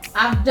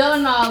I've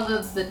done all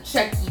of the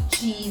Chuck E.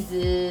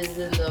 Cheeses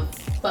and the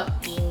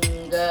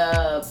fucking,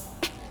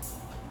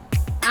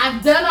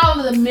 I've done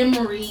all of the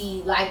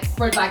memory, like,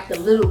 for, like, the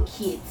little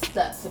kid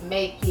stuff to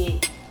make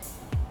it,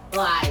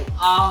 like,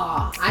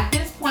 at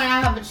this point, I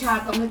have a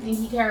child, the only thing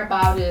he care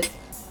about is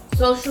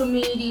social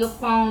media,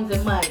 phones,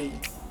 and money,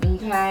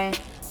 okay?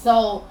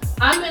 So,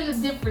 I'm in a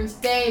different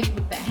stage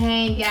with the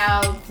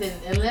hangouts,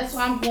 and unless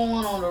I'm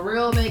going on a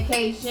real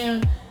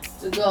vacation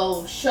to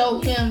go show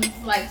him,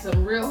 like,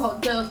 some real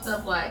hotel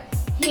stuff, like,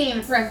 he ain't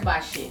impressed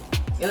by shit,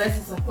 unless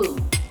it's some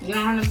food, you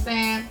know what I'm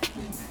saying?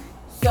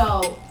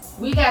 So,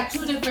 we got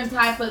 2 different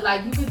type of,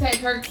 like, you can take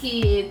her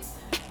kids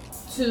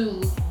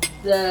to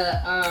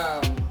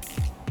the,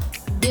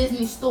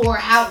 Disney store,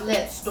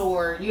 outlet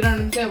store, you know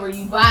what I'm saying, where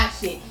you buy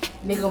shit,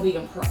 and they gonna be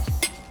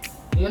impressed,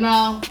 you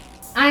know?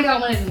 I ain't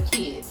got one of them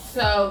kids,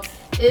 so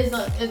it's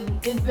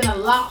been a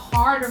lot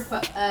harder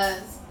for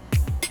us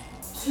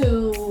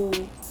to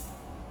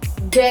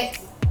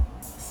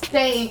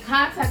stay in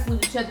contact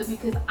with each other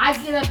because I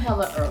get up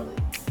hella early.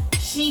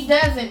 She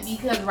doesn't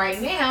because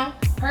right now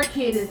her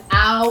kid is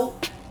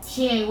out.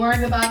 She ain't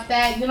worried about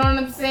that. You know what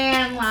I'm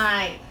saying?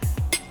 Like,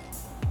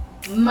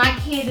 my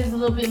kid is a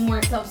little bit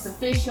more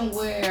self-sufficient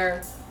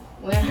where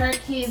when her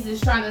kids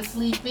is trying to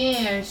sleep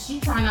in, she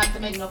try not to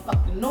make no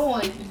fucking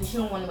noise because she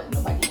don't want to wake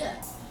nobody up.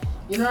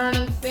 You know what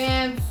I'm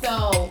saying?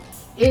 So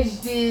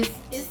it's just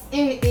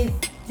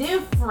it's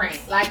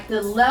different, like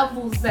the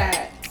levels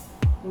that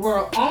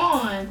we're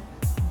on,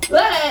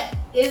 but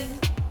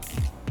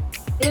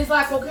it's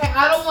like, okay,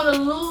 I don't want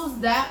to lose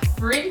that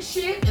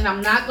friendship, and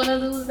I'm not gonna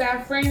lose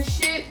that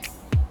friendship,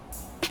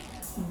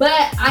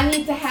 but I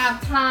need to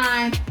have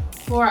time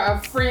for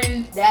a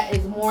friend that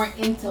is more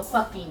into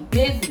fucking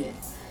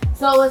business.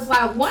 So it's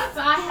like, once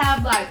I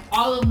have like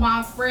all of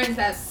my friends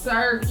that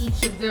serve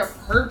each of their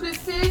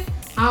purposes,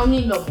 I don't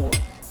need no more.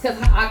 Cause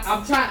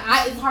I'm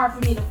trying, it's hard for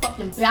me to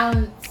fucking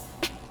balance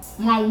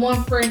my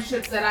one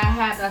friendship that I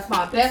have that's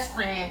my best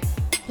friend,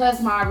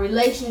 plus my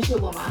relationship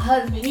with my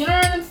husband. You know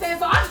what I'm saying?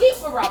 So I get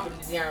what Robert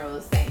De Niro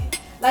is saying.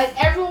 Like,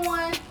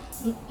 everyone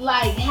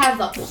like has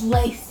a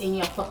place in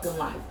your fucking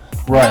life.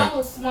 Right. When I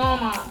was small,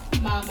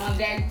 my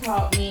daddy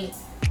taught me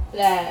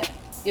that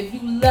if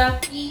you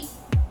lucky,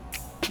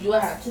 you will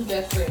have 2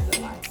 best friends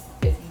in life.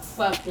 If you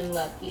fucking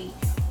lucky.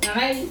 And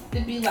I used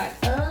to be like,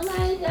 oh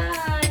my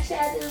gosh,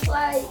 that is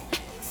like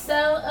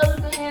so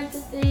old-man to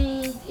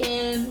think,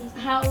 and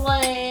how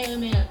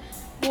lame, and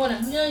you want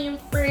 1,000,000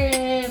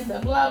 friends,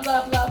 and blah,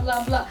 blah, blah,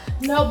 blah, blah.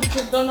 No,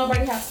 because don't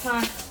nobody have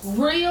time.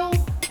 Real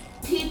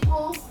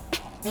people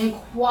and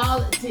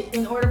quality,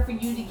 in order for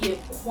you to get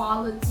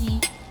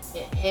quality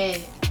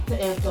and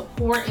to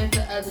pour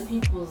into other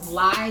people's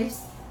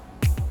lives,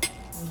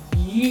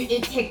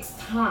 it takes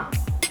time.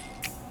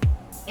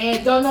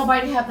 And don't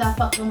nobody have that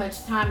fucking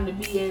much time to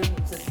be able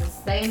to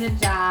sustain a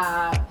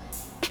job,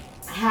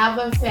 have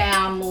a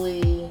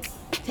family,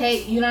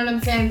 take, you know what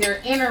I'm saying,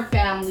 their inner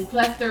family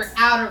plus their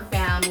outer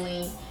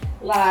family,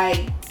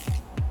 like,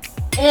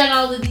 and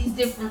all of these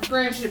different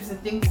friendships and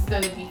think it's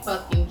gonna be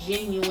fucking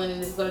genuine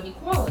and it's gonna be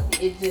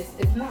quality.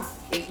 It's not.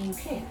 You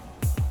can't.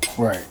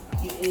 Right.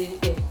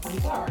 I'm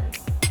sorry.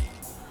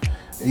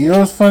 You know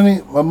what's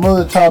funny? My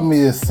mother taught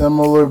me a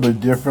similar but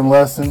different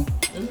lesson.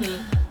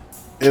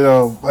 Mm-hmm. You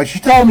know, like, she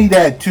taught me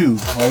that too.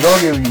 Like,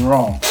 don't get me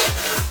wrong.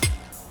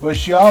 But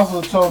she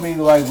also told me,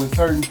 like, with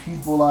certain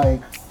people,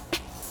 like,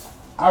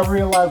 I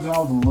realized when I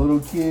was a little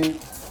kid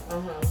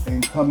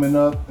and coming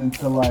up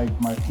into, like,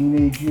 my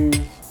teenage years,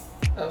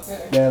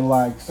 okay, that,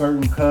 like,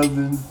 certain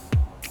cousins,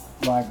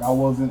 like, I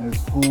wasn't as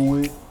cool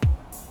with.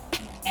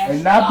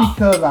 And not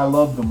because I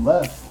loved them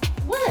less.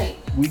 Right.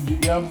 You know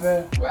what I'm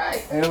saying?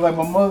 Right. And, like,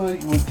 my mother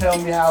would tell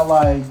me how,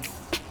 like,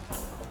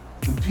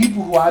 the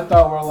people who I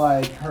thought were,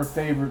 like, her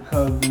favorite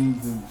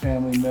cousins and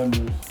family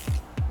members,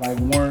 like,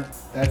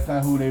 that's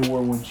not who they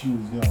were when she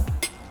was young.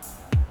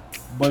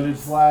 But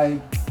it's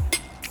like,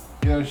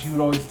 you know, she would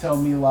always tell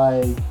me,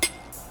 like,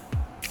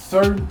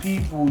 certain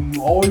people,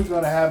 you always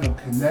gonna have a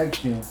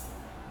connection.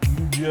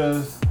 You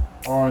just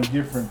are on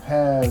different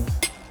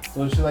paths.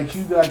 So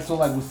she'd be like, so,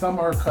 like, with some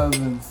of her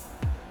cousins,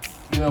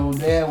 you know,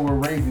 they were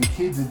raising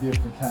kids at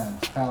different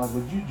times, kind of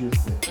like what you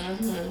just said.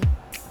 Mm-hmm.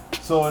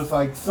 So it's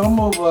like some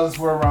of us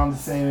were around the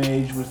same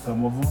age, but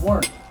some of them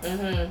weren't.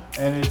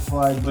 Mm-hmm. And it's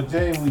like, but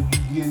then when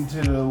you get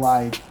into the,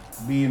 like,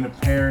 being a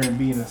parent and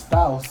being a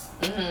spouse,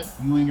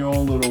 you in your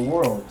own little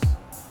worlds.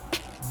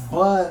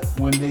 But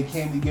when they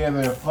came together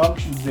at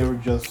functions, they were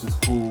just as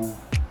cool.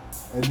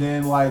 And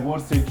then, like,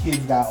 once their kids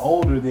got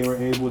older, they were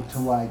able to,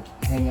 like,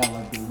 hang out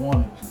like they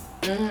wanted to.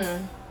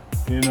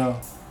 Mm-hmm. You know?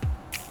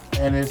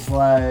 And it's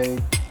like,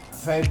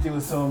 same thing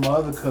with some of my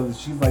other cousins.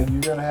 She's like,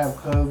 you're gonna have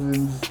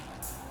cousins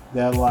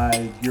that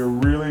like you're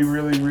really,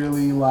 really,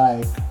 really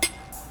like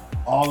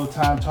all the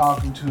time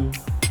talking to,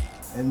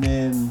 and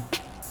then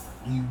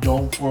you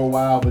don't for a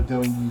while, but then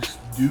when you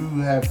do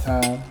have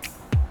time,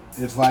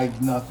 it's like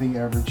nothing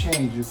ever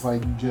changed. It's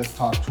like you just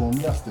talked to them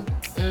yesterday.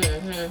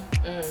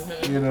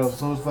 You know,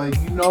 so it's like,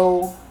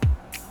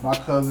 my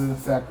cousin in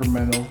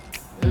Sacramento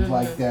is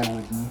like that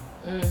with me.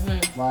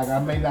 Like, I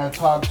may not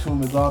talk to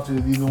him as often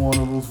as either one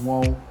of us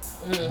won't,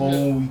 but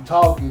when we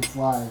talk, it's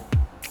like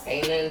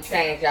ain't nothing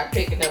changed. Y'all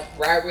picking up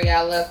right where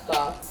y'all left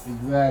off.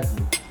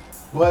 Exactly.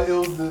 But it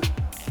was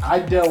I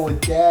dealt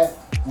with that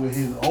with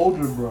his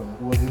older brother,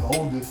 with his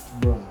oldest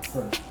brother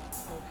first.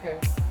 Okay.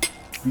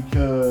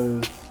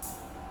 Because,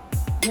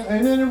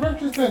 and then in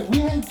retrospect, we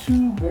had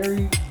two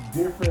very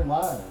different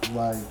lives.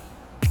 Like,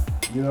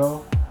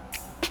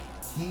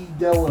 he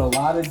dealt with a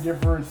lot of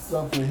different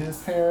stuff with his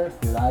parents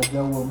that I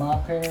dealt with my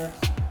parents.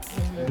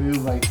 And it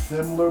was like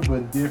similar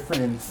but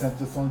different, and it sent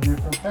us on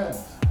different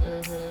paths.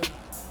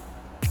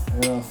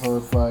 So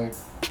it's like,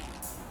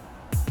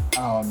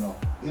 I don't know.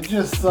 It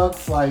just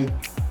sucks, like,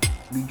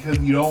 because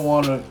you don't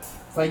want to.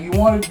 It's like you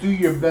want to do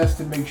your best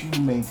to make sure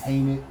you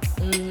maintain it,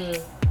 because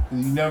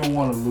you never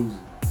want to lose it.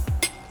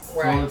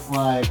 Right. So it's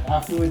like,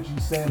 I feel what you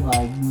said,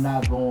 like, you're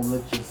not going to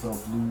let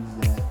yourself lose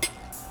that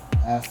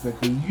aspect,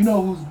 because you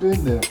know who's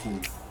been there for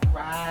you.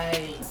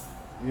 Right.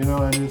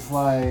 And it's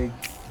like,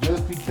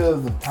 just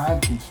because of time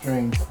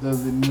constraints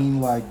doesn't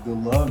mean like the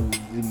love is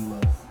any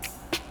less.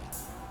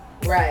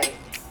 Right.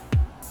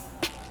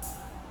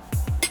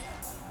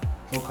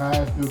 So can I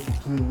ask you a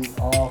completely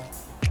off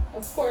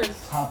Of course.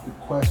 topic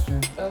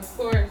question? Of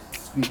course.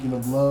 Speaking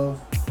of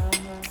love.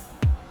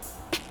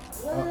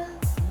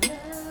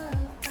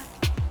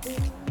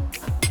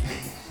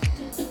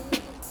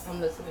 I'm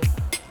listening.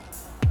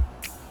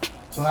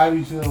 So how do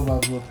you feel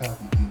about what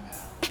Kathy did now?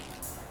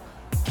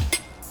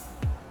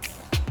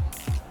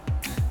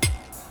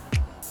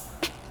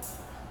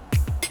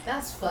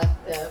 That's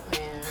fucked up,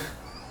 man.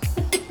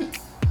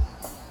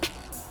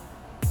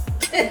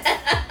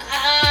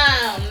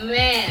 Oh,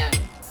 man.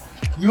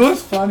 You know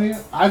what's funny?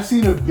 I've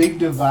seen a big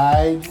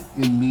divide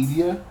in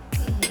media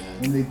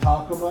when they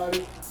talk about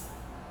it.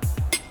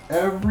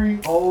 Every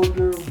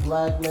older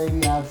black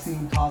lady I've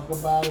seen talk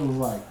about it was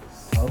like,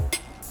 so?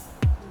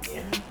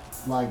 Yeah.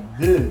 Like,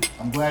 good.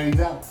 I'm glad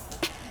he's out.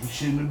 He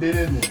shouldn't have been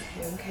in there.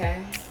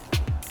 Okay.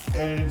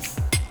 And it's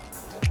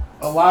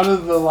a lot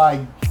of the,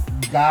 like,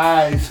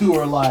 guys who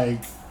are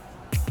like,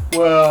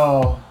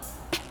 well,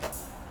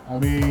 I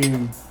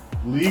mean,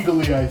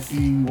 legally I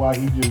see why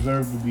he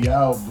deserved to be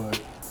out, but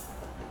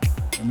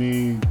I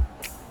mean,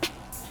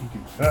 he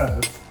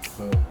confessed,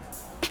 so.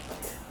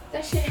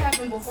 That shit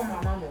happened before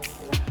my mama was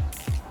born.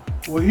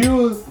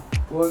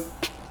 Well,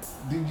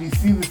 did you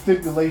see the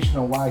stipulation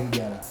on why he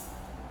got out?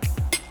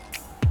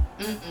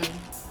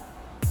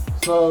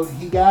 So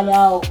he got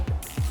out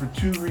for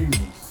two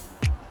reasons.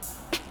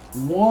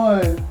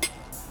 One,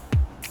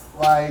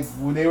 like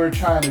when they were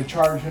trying to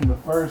charge him the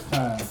first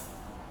time,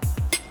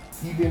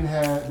 they didn't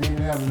have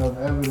enough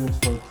evidence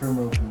for a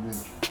criminal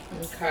conviction.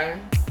 Okay.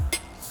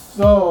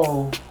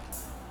 So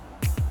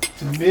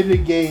to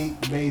mitigate,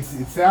 it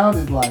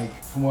sounded like,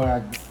 from what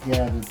I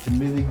gathered, to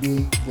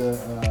mitigate the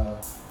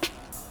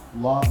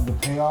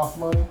payoff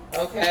money.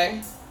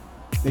 Okay.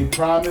 They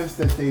promised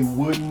that they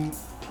wouldn't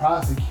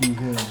prosecute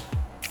him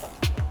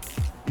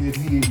if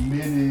he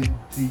admitted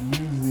to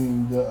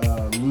using the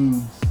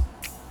lewds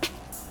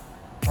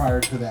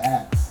prior to the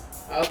acts.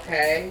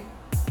 Okay.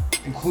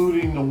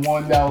 Including the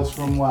one that was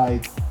from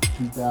like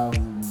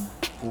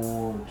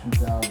 2004,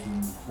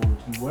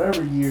 2014,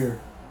 whatever year.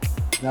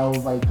 That was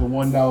like the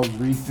one that was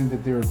recent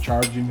that they were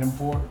charging him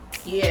for.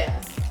 Yeah.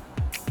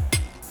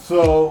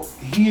 So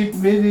he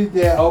admitted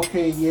that,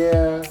 okay,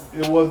 yeah,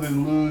 it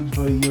wasn't lewd,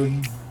 but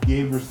he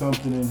gave her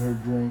something in her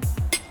drink.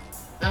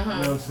 You know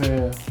what I'm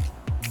saying?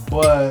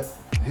 But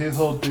his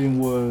whole thing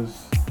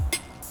was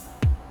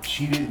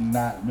she did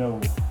not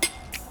know,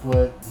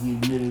 but he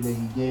admitted that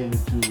he gave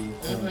it to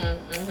her.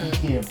 So he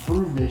can't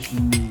prove that she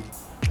knew.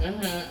 You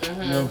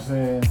know what I'm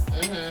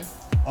saying?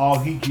 All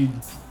he could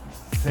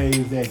say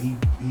is that he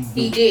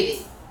did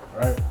it.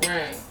 Right?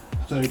 Right.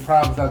 So he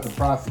promised not to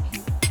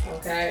prosecute.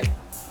 Okay.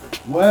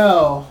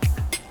 Well,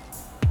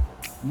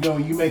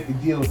 you make a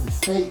deal with the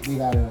state, they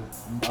gotta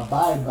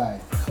abide by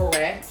it.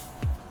 Correct.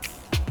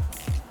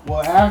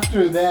 Well,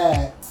 after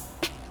that,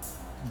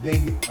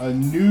 a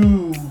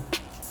new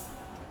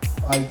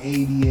like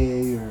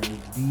ADA or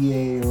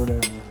DA or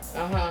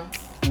whatever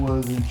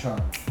was in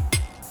charge,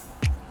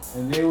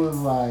 and they was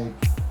like,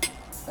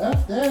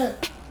 "F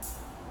that!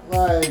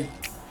 Like,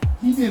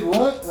 he did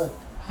what? Like,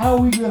 how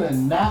are we gonna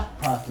not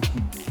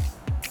prosecute this?"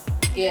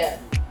 Yeah.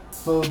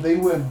 So they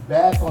went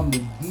back on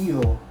the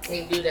deal.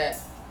 Can't do that.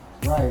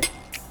 Right.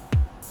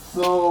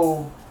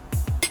 So,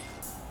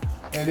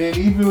 and then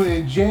even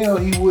in jail,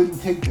 he wouldn't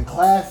take the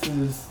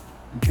classes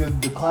because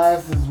the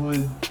classes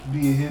would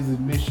be his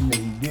admission that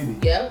he did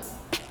it. Yep.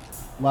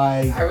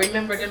 Like, I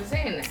remember them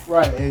saying that.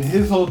 Right, and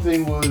his whole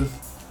thing was,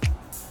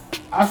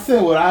 I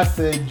said what I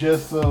said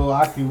just so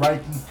I can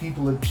write these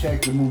people a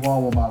check and move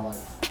on with my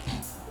life.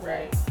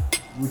 Right.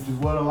 Which is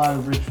what a lot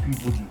of rich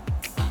people do.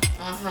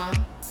 Uh-huh.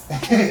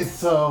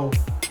 So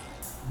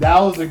that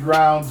was the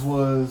grounds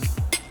was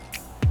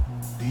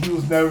he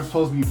was never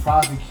supposed to be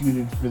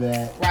prosecuted for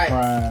that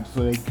crime,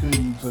 so they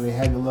couldn't. So they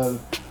had to let him.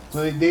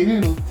 So they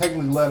didn't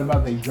technically let him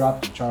out. They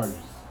dropped the charges.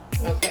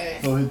 Okay.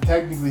 So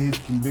technically his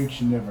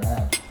conviction never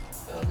happened.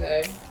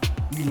 Okay.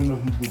 Even though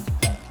he did the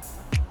time.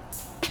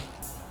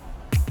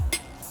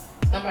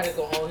 Somebody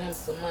gonna owe him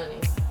some money.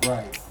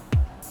 Right.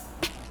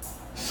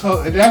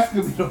 So that's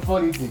gonna be the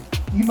funny thing.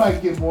 He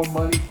might get more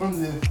money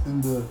from this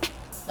than the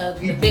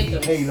people he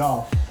paid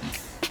off.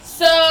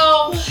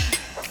 So,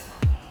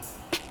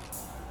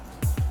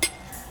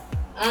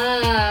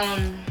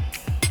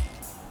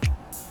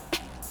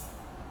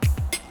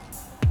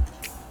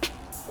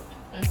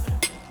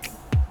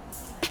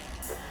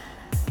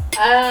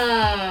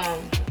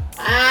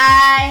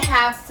 I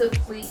have to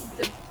plead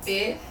the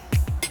fifth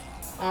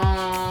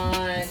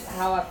on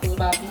how I feel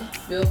about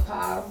Bill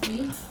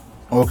Cosby.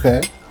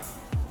 Okay.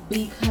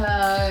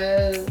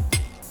 Because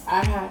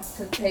I have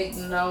to take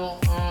note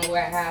on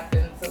what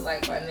happened to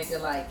like my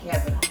nigga like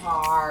Kevin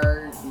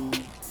Hart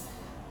and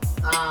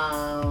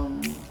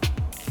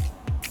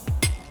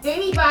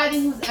anybody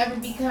who's ever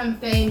become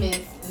famous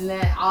and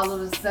then all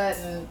of a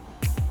sudden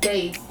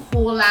they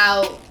pull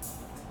out,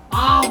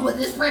 oh, well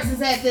this person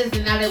said this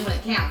and now they want to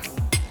cancel.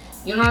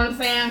 You know what I'm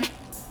saying?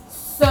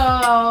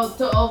 So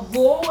to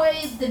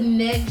avoid the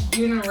next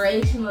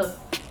generation of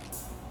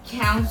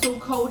cancel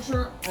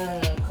culture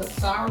on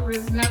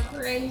Kasara's new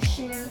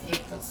creation and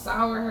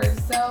Kasara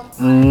herself.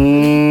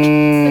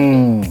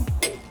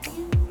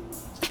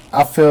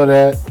 I feel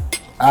that.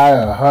 I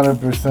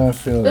 100%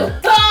 feel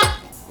that.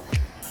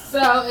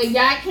 So if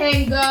y'all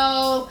can't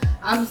go,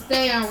 I'm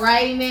staying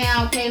right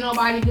now. Can't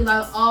nobody be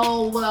like,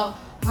 oh well,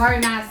 her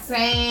not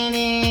saying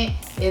it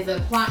is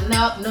implying.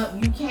 No,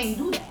 you can't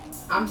do that.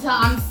 I'm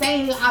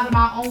saying it out of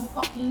my own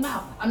fucking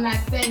mouth. I'm not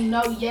saying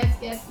no, yes,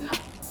 no.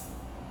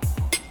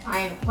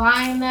 I ain't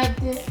implying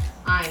nothing.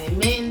 I ain't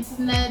admitting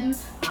to nothing.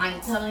 I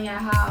ain't telling y'all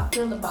how I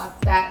feel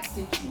about that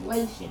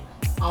situation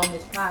on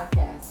this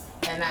podcast.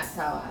 And that's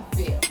how I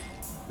feel.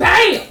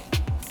 BAM!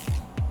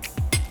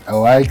 I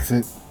likes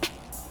it.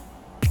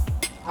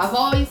 I've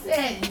always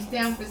said you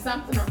stand for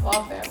something or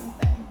fall for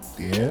everything.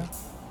 Yeah.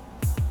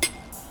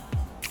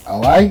 I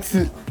likes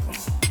it.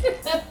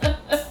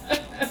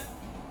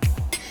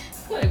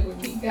 Like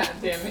with me,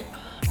 goddammit.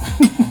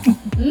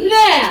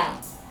 Now,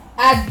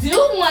 I do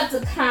want to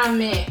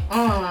comment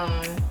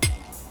on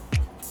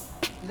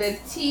the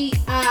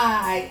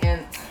T.I.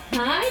 and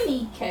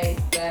Tiny case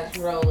that's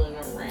rolling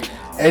around.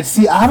 And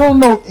see, I don't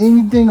know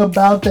anything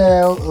about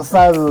that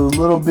outside of the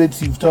little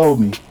bits you've told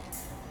me.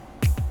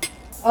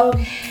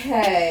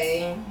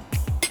 Okay.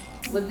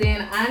 But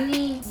then I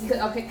need,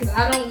 because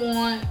I don't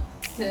want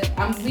to,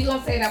 we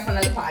gonna say that for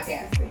another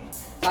podcast then,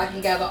 so I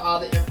can gather all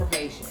the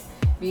information.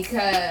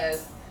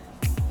 Because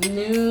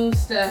new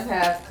stuff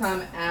has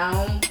come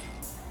out.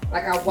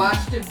 Like I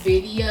watched a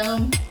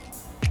video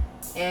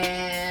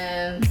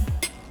and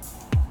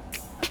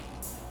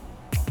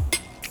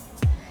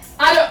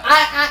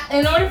I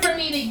in order for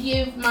me to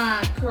give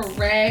my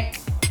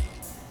correct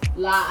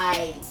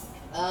like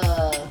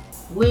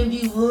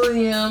Wendy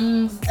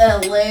Williams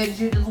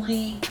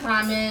allegedly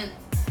comments,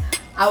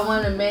 I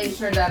want to make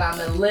sure that I'm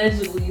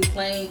allegedly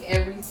saying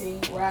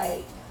everything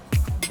right.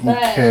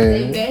 But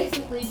they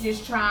basically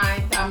just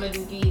trying, I'm going to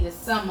give you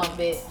some of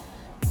it.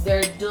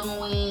 They're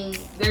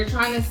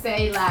trying to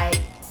say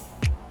like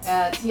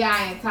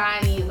T.I. and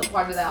Tiny is a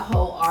part of that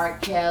whole R.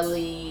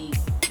 Kelly,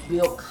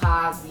 Bill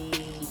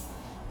Cosby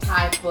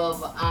type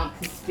of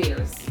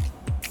conspiracy.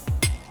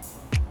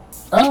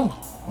 Oh,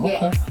 okay.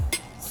 Yeah.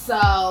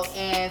 So,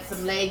 and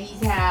some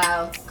ladies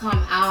have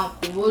come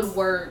out the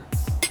woodworks.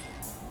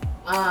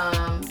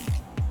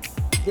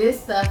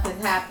 This stuff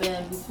has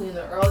happened between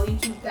the early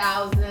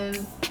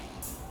 2000s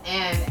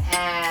and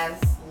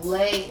as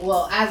late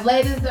as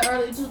the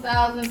early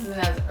 2000s and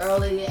as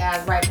early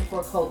as right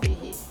before COVID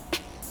hit.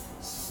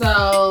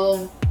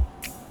 So,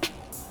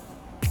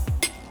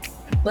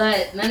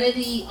 but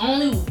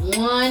only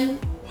one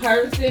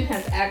person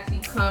has actually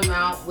come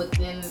out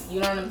within,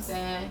 you know what I'm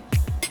saying?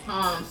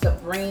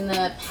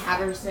 Sabrina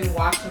Patterson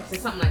Washington,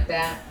 something like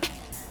that.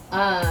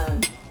 I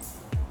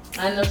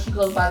know she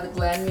goes by the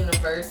Glam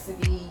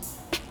University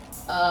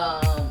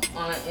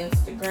on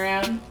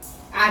Instagram.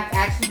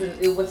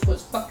 It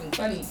was fucking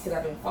funny because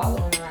I've been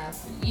following her around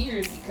for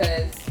years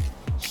because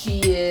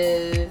she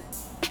is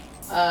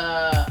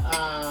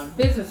a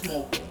business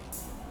mogul.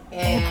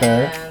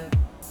 And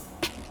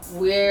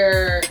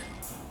we're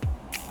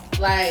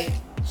like,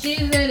 she's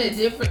in a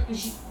different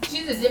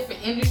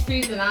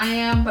industry than I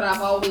am, but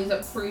I've always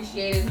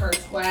appreciated her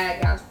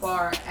swag as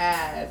far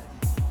as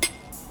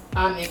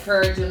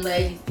encouraging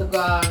ladies to go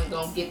out and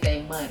go get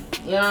their money.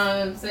 You know what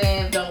I'm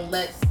saying? Don't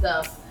let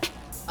stuff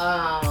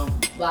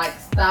like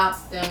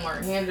stop them or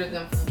hinder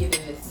them from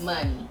getting this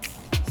money.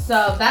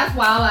 So that's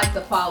why I like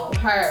to follow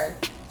her.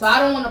 So I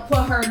don't want to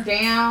put her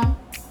down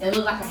and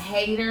look like a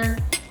hater.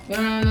 You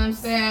know what I'm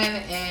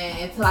saying? And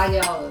until I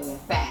get all of the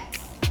facts.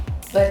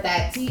 But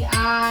that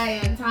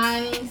T.I. and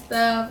Tiny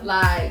stuff,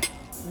 like,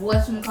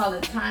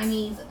 whatchamacallit,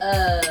 Tiny's,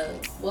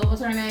 what was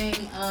her name?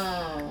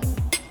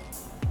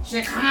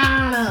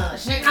 Shekinah.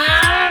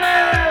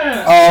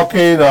 Oh,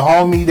 okay, the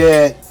homie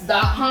that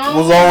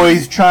was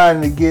always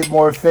trying to get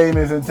more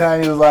famous, and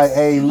Tiny was like,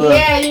 hey, look.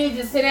 Yeah, you need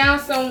to sit down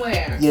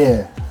somewhere.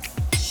 Yeah.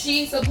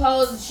 She was,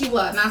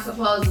 not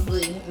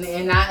supposedly,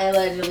 and not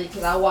allegedly,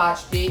 because I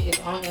watched it. It's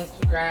on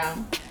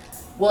Instagram.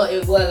 Well,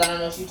 it was. I don't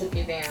know if she took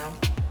it down.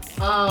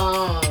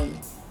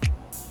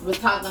 Was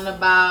talking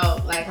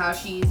about like how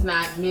she's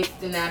not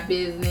mixed in that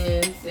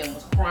business and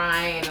was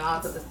crying and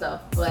all sorts of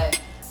stuff. But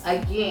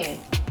again,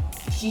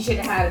 she should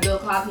have had a Bill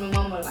Cosby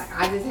moment like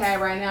I just had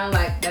right now.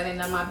 Like, that ain't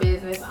none of my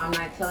business. I'm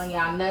not telling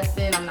y'all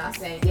nothing. I'm not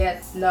saying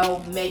yes,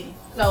 no, maybe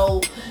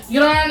so. You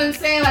know what I'm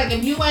saying? Like,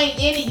 if you ain't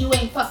in it, you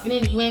ain't fucking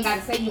in it. You ain't got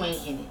to say you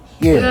ain't in it.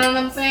 Yeah. You know what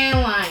I'm saying?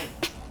 Like,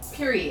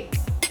 period.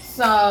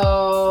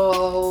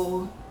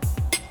 So,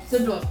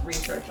 still doing some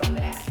research on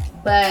that.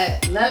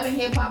 But Love and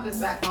Hip Hop is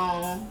back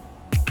on.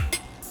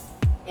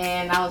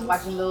 And I was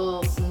watching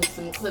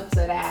some clips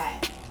of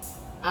that.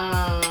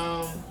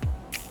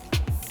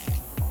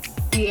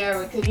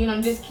 Sierra, cause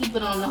just keep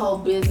it on the whole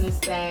business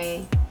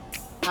thing.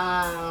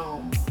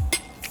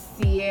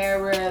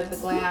 Sierra, the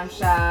glam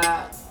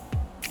shop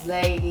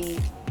lady.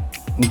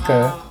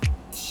 Okay.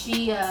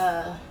 She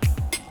got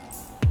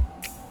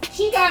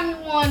me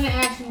wanting to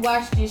actually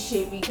watch this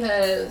shit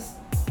because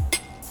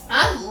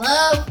I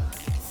love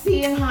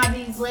seeing how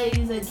these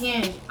ladies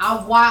again.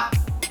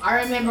 I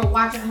remember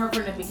watching her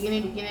from the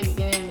beginning,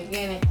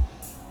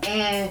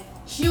 and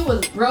she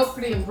was broke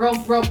and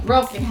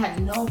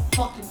had no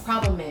fucking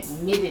problem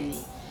admitting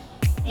it.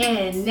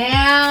 And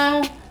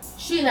now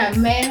she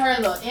done made her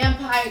little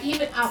empire,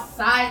 even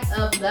outside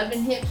of Love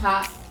and Hip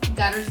Hop.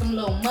 Got her some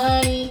little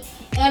money,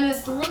 and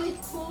it's really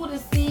cool to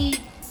see.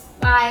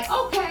 Like,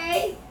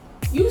 okay,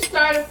 you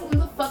started from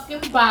the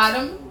fucking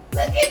bottom.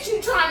 Look at you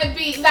trying to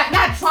be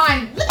not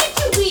trying. Look at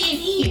you being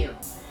here.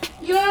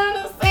 You know what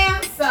I'm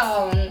saying?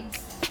 So.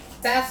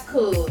 That's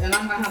cool, and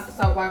I'm gonna have to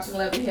start watching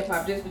Love and Hip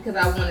Hop just because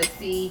I want to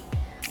see,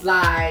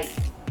 like,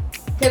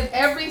 because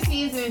every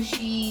season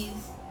she's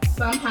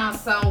somehow,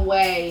 some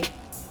way,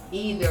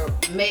 either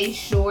made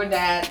sure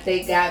that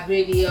they got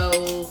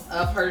videos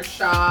of her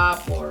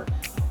shop or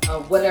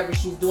whatever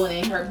she's doing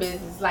in her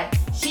business. Like,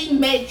 she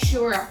makes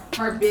sure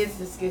her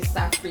business gets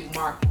that free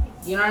marketing.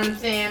 You know what I'm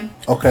saying?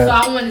 Okay. So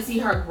I want to see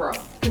her grow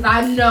because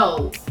I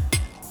know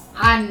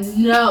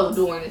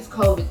during this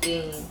COVID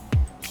thing.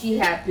 She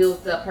had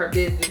built up her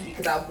business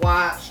because I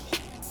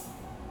watched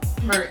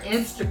her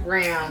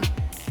Instagram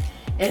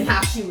and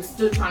how she was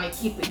still trying to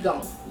keep it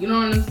going. You know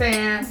what I'm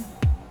saying?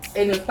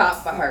 And it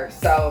stopped for her.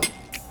 So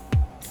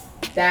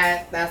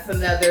that's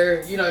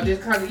another,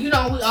 just because, we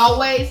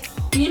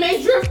may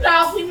drift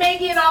off, we may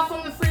get off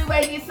on the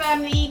freeway, get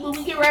something to eat, but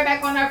we get right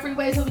back on our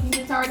freeway so we can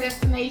get to our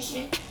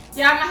destination.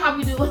 Y'all know how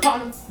we do it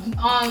on the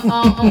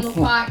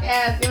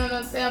podcast. You know what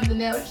I'm saying? The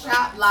nail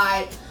shop,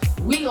 like.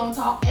 We gonna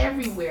talk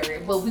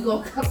everywhere, but we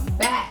gonna come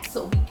back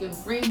so we can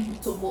bring you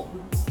to what we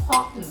was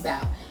talking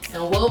about.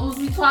 And what was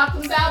we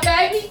talking about,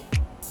 baby?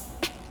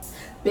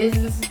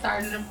 Business is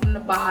starting from the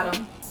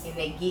bottom, and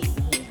they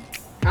getting here.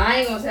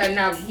 I ain't gonna say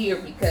now we here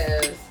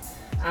because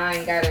I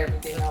ain't got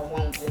everything I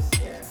want just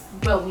yet,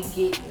 but we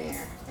getting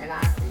there, and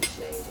I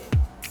appreciate it.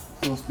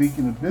 So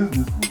speaking of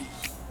business moves,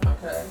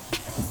 okay.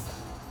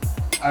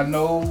 I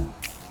know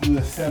you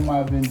a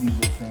semi-Vin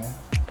Diesel fan.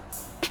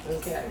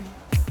 Okay.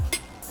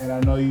 And I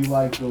know you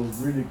like those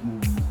Riddick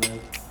movies,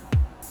 right?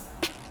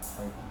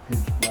 Like the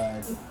Pitch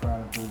Black,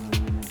 Chronicles of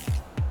Riddick.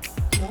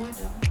 No, I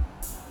don't.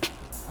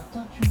 I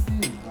thought you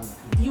did.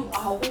 You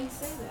always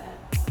say that.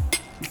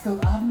 Because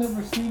I've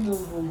never seen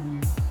those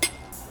movies.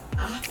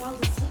 I fall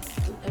asleep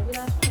to every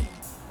last one.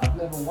 I've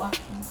never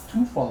watched them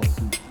to fall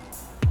asleep.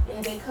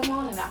 Yeah, they come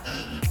on and I...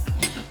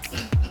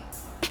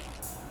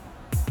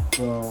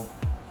 So,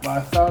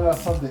 I found out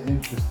something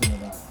interesting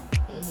about them.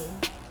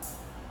 Mm-hmm.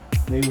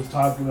 They was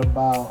talking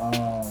about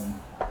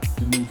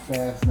the new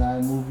Fast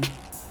 9 movie.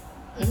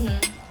 Mm-hmm.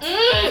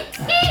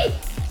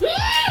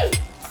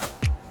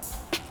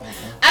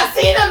 I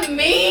seen a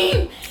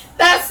meme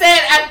that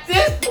said at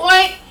this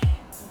point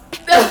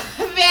the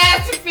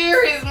Fast and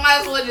Furious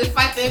might as well just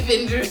fight the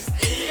Avengers. And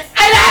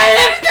I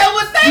didn't understand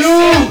what that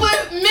shit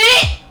was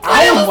meant.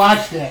 I would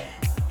watch that.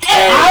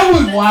 I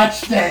would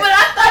watch that. But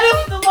I thought it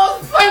was the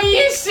most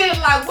funniest shit.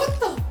 Like, what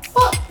the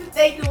fuck did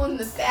they do in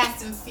the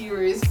Fast and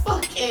Furious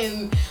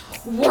fucking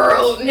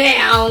world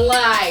now?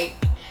 Like,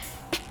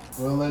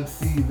 well, let's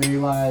see. They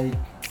like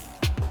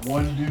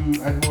one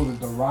dude. I think it was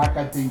The Rock.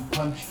 I think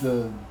punched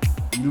a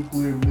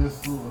nuclear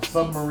missile, a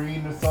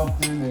submarine or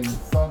something, and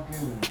sunk it.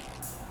 And,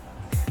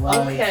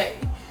 like, okay.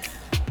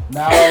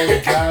 Now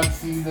John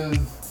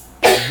Cena's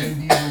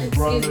Vin Diesel's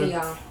brother. Excuse me,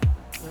 y'all.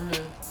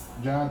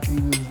 Mm-hmm. John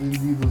Cena's Vin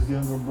Diesel's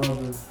younger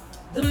brother.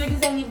 Them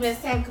niggas ain't even the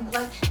same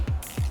complexion.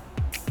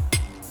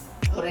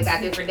 Oh, they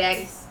got different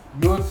daddies.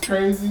 You know what's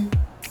crazy?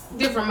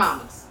 Different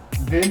mamas.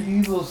 Vin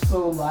Diesel's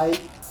so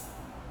light,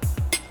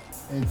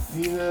 and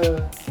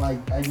Cena,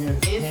 like, I guess,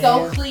 It's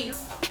so clear.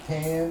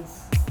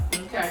 Tans.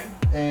 Okay.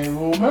 And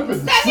remember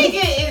the That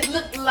nigga, it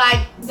looked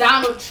like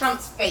Donald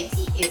Trump's face.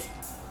 He's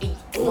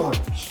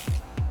orange.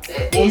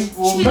 It's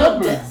well, Cheeto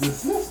remember, dust. the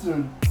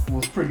sister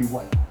was pretty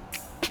white.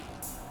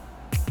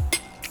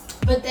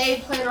 But they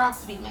played her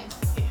off to be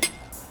Mexican.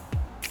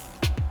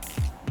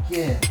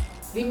 Yeah.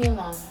 Leave me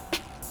alone.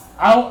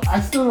 I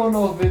still don't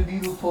know if Vin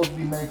Diesel's supposed to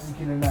be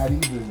Mexican or not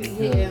either.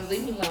 Yeah,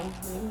 leave me alone.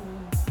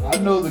 I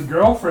know the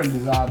girlfriend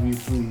is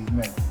obviously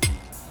Mexican.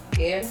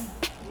 Yeah.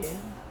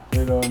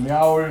 You know, and they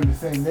all were in the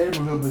same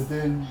neighborhood, but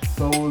then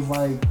so was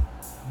like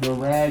the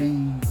ratty,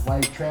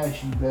 white,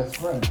 trashy best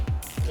friend.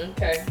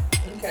 Okay.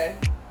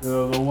 You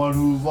know, the one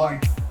who's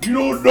like, you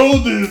don't know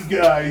this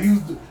guy. He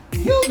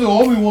was the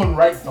only one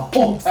right the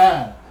whole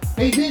time.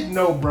 They didn't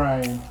know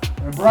Brian,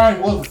 and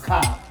Brian was a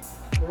cop.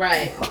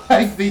 Right.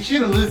 Like, they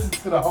should have listened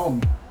to the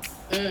homie.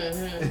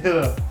 Mm-hmm. You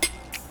know.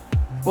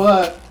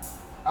 But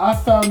I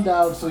found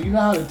out, so you know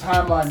how the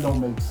timeline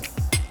don't make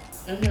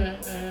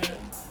sense.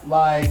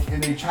 Like,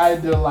 and they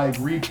tried to like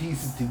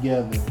repiece it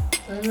together.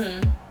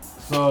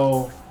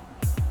 So,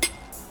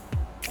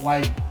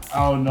 like,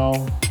 I don't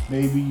know,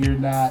 maybe you're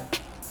not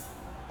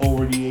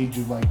over the age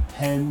of like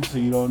 10, so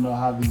you don't know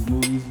how these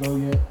movies go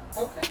yet.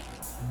 Okay.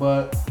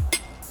 But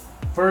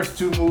first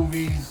two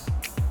movies,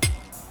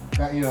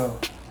 got, you know,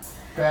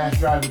 fast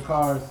driving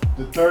cars.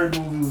 The third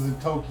movie was in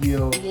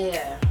Tokyo.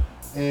 Yeah.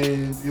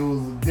 And it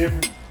was a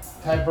different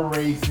type of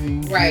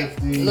racing. Right.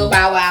 Drifting. Lil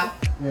Bow Wow.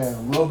 Yeah,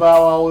 Lil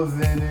Bow Wow was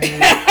in it.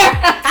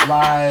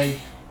 Like,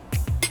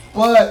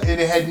 but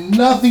it had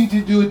nothing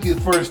to do with the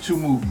first two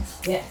movies.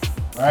 Yes.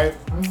 Right?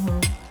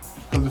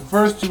 Because the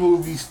first two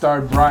movies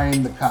starred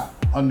Brian the cop,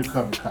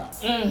 undercover cop.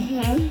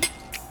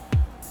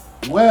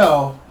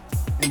 Well,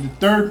 in the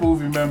third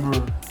movie,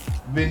 remember,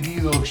 Vin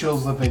Diesel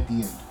shows up at the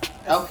end.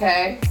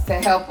 Okay. To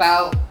help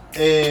out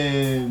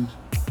And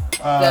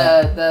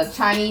the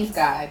Chinese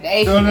guy, the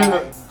Asian guy.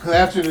 no. Because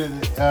after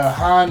the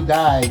Han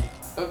died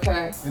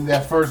Okay. in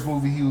that first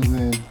movie he was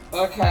in,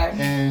 Okay.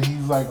 and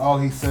he's like, all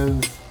he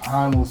says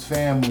Han was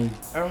family.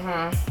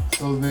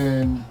 So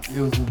then it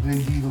was a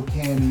Vin Diesel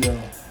cameo.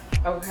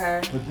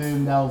 Okay. But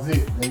then that was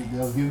it.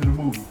 That was the end of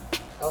the movie.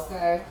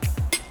 Okay.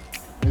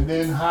 And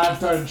then Han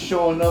started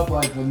showing up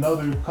like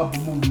another couple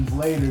movies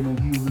later, and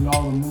he was in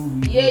all the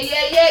movies.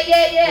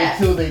 Yeah.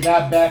 Until they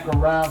got back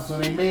around, so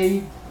they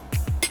made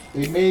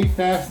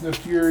Fast and the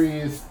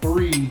Furious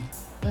 3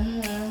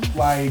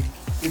 like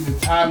in the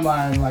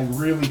timeline, like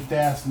really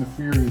Fast and the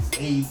Furious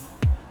 8.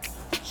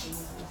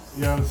 Jesus.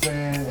 You know what I'm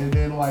saying? And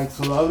then like,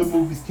 so the other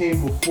movies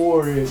came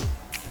before it,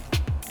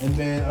 and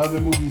then other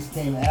movies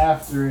came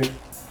after it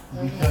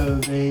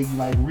because they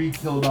like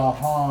re-killed off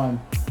Han,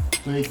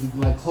 so they could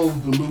like close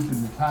the loop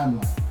in the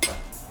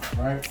timeline,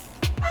 right?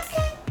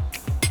 Okay.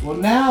 Well,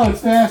 now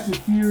it's Fast and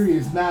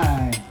Furious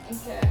 9,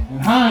 Okay.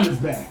 and Han is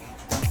back.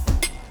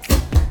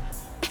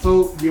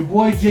 So your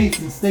boy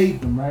Jason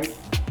Statham, right?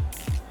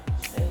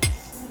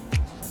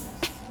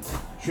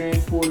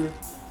 Transporter.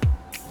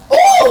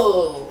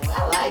 Ooh,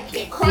 I like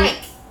it. Crank.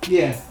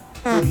 Yeah.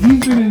 So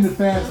he's been in the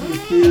Fast and the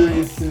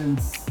Furious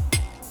since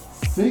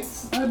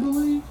 6, I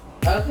believe.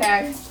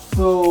 Okay.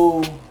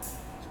 So,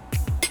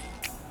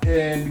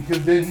 and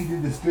because then he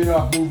did the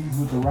spin-off movies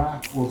with The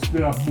Rock, well,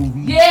 spin-off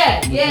movies. Yeah.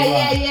 with The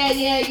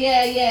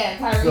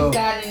Rock. Tyrese So-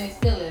 got it and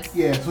still is.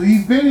 Yeah, so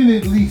he's been in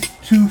at least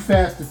 2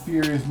 Fast and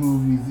Furious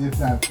movies, if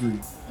not 3. Okay.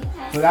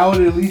 So that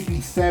would at least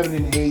be 7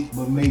 and 8,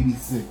 but maybe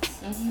 6.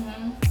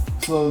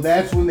 So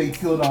that's when they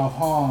killed off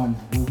Han,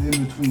 was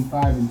in between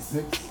 5 and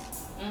 6,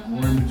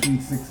 or in between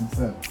 6 and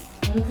 7.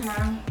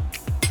 Okay.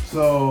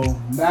 So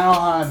now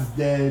Han's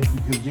dead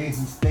because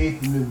Jason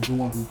Statham is the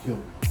one who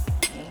killed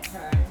him.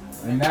 Okay.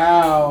 And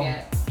now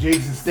Yeah.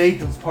 Jason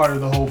Statham's part of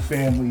the whole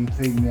family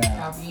thing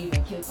now. I'll be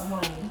even killed some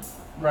homie.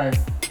 Right.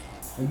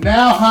 And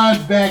now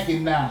Han's back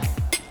in 9.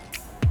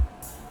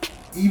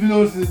 Even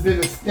though this has been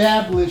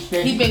established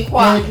that He been he's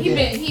quiet.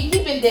 dead. He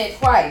been dead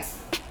twice.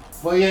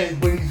 Well, yeah,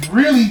 but he's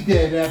really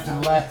dead after the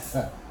last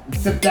time.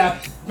 Except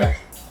after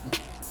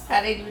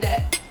How they do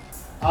that?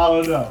 I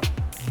don't know.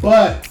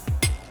 But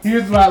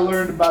here's what I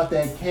learned about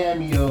that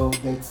cameo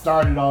that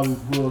started all this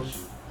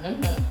bullshit.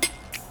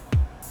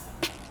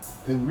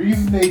 The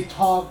reason they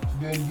talked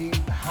Vin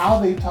Diesel, how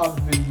they talked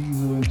Vin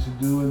Diesel into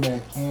doing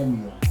that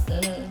cameo,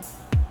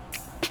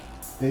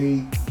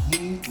 he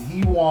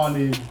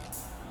wanted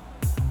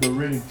the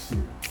Riddick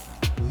series.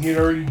 He had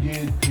already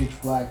did Pitch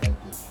Black at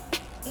this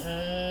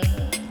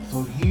point.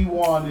 So he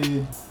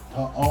wanted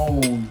to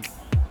own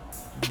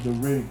the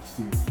Riddick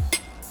series.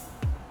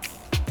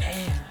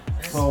 Damn,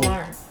 that's So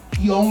smart.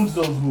 he owns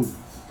those movies.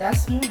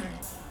 That's smart.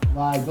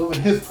 Like, those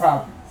are his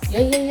properties.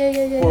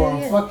 Yeah.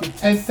 For a fucking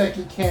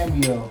 10-second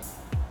cameo.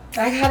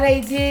 Like how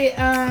they did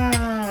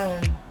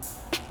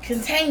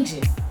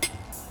Contagion.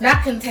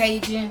 Not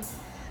Contagion.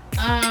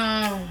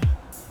 Not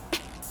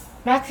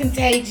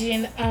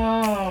Contagion.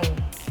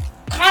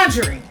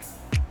 Conjuring.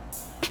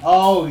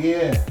 Oh,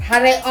 yeah. How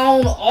they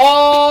own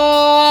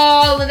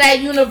all of that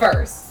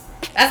universe.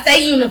 That's their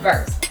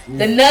universe.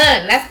 The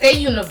Nun, that's their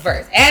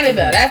universe.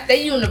 Annabelle, that's their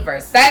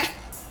universe. That's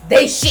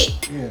they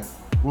shit. Yeah.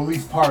 Well, at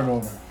least part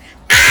owner.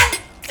 I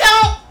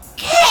don't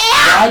care.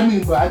 I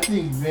mean, but I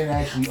think Vin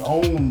actually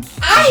owns.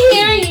 I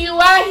hear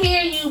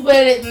you,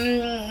 but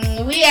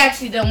we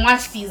actually don't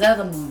watch these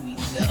other movies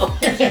though.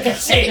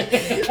 Shit.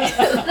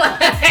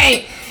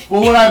 Like,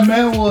 well, what I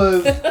meant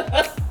was,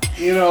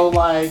 you know,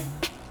 like,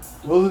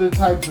 those are the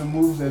types of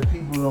moves that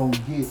people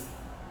don't get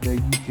that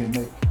you can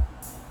make.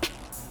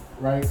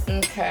 Right?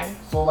 Okay.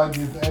 So, like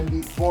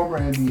this former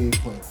NBA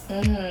player.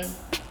 Mm-hmm.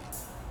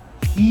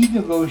 He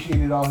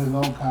negotiated all his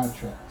own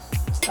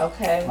contracts.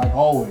 Okay. Like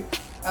always.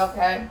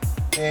 Okay.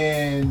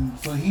 And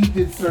so he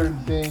did certain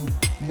things.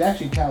 He's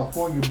actually a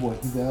California boy.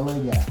 He's an LA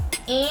guy.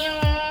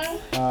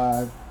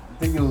 I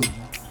think it was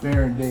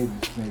Baron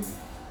Davis, maybe.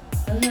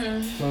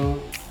 Mm-hmm.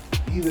 So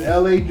he's an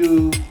LA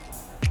dude,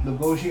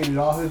 negotiated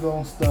all his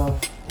own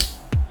stuff,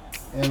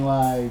 and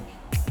like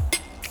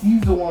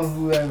he's the one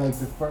who had like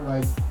the first,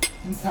 like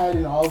he tied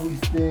in all these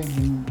things.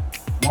 And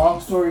long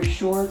story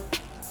short,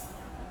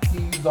 he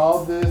used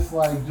all this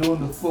like doing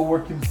the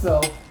footwork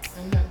himself,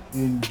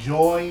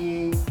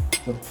 enjoying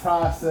the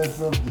process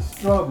of the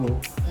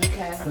struggle.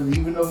 Okay. Because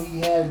even though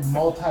he had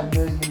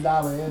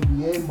multi-million-dollar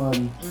NBA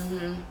money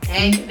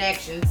and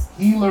connections,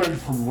 he learned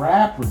from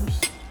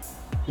rappers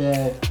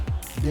that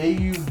they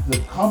use the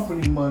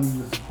company money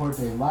to support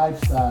their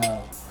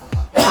lifestyle,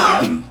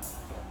 and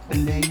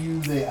they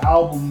use their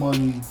album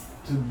money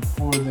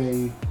for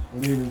their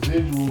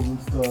residuals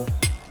and stuff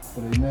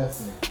for their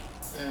nest egg.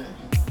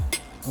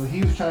 So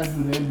he was trying to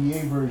do the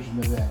NBA version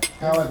of that,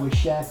 kind of like what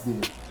Shaq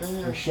did.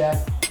 Where Shaq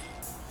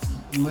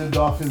lived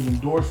off his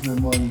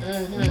endorsement money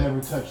and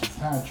never touched his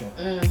contract.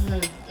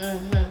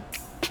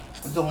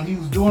 So when he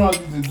was doing all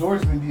these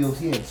endorsement deals,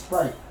 he had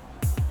Sprite,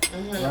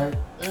 right?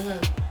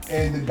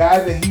 And the guy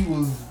that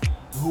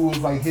who was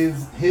like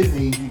his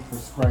agent for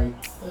Sprite,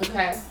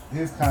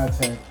 his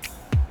contact,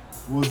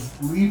 was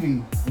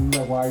leaving. And he was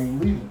like, "Why are you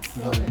leaving?"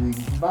 He's like, "Leaving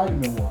for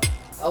vitamin water."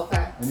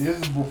 Okay. And this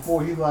is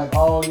before he's like,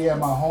 "Oh yeah,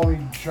 my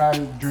homie tried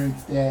to drink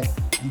that.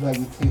 He's like,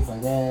 it tastes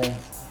like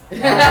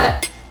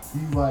ass."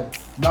 He's like,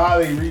 "Nah,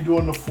 they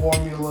redoing the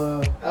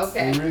formula."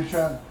 Okay. They really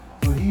trying.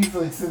 So he's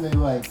like sitting there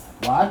like,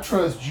 "Well, I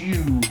trust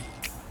you.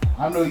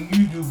 I know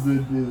you do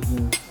good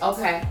business."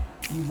 Okay.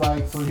 He's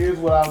like, "So here's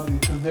what I'll do,"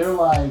 because they're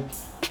like,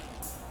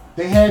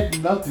 they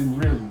had nothing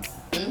really.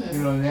 You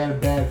know, they had a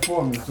bad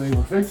formula. So they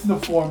were fixing the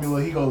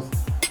formula. He goes,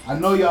 "I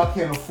know y'all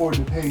can't afford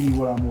to pay me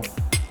what I'm worth.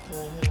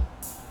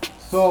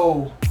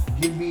 So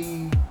give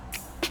me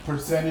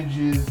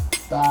percentages,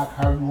 stock,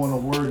 however you want to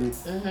word it.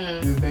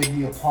 Just make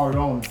me a part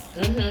owner.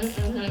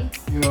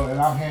 You know, and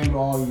I'll handle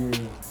all your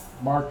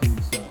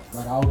marketing stuff.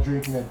 Like I'll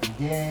drink it at the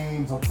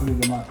games. I'll put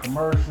it in my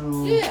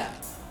commercials. Yeah.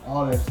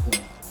 All that stuff."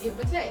 Give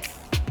or take.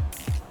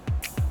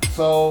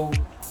 So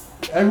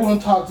everyone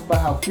talks about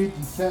how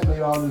 50 Cent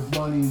made all this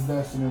money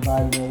investing in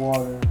vitamin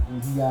water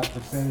and he got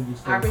percentages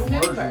for the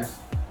commercials.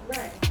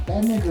 Right.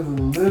 That nigga's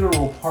a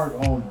literal part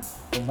owner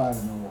of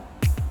vitamin water.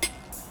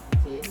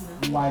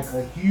 Like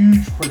a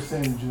huge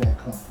percentage of that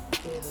company.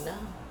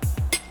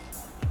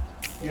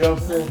 You know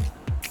what I'm saying?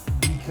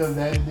 Because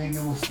that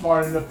nigga was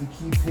smart enough to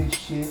keep his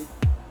shit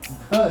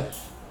hush.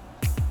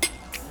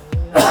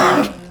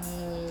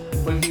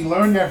 But he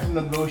learned that from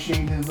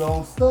negotiating his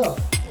own stuff.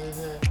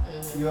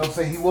 You know what I'm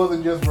saying? He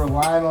wasn't just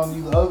relying on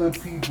these other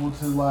people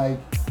to like,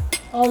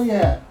 "Oh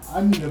yeah,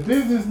 I need a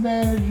business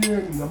manager,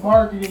 I need a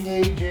marketing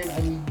agent,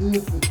 I need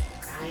this."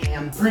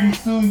 And pretty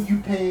soon you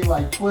pay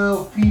like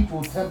 12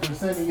 people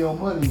 10% of your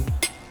money,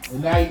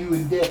 and now you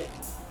in debt.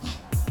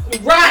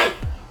 Right.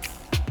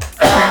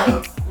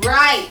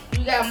 Right.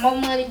 You got more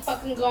money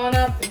fucking going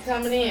up than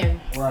coming in.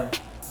 Right.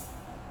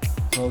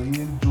 So he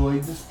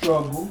enjoyed the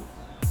struggle,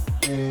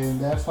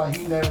 and that's why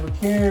he never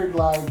cared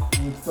like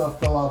when stuff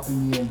fell off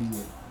in the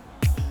NBA.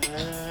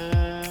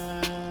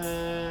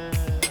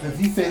 Because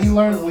he said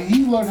when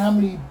he learned how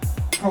many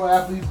pro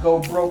athletes go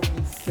broke,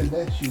 he said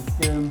that shit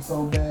scared him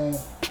so bad.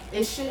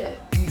 It should.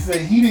 He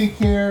said he didn't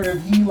care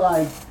if he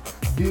like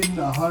didn't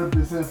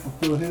 100%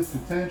 fulfill his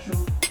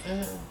potential.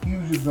 He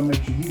was just gonna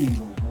make sure he didn't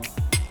go broke.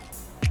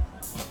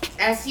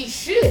 As he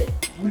should.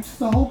 Which is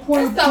the whole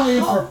point of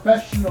playing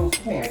professional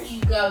sports. There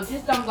you go.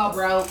 Just don't go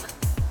broke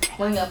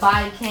when your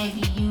body can't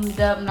be used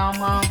up no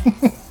more.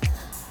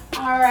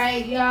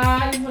 Alright, y'all.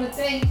 I just want to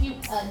thank you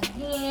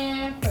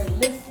again for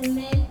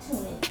listening,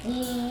 tuning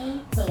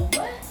in to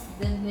what?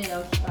 The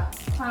Nail Shop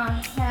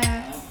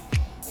Podcast.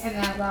 And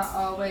as I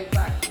always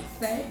like to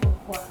say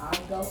before I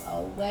go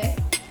away,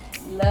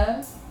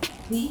 love,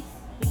 peace,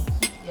 and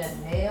keep your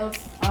nails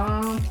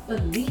on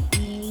fleek.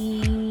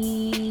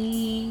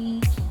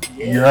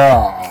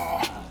 Yeah.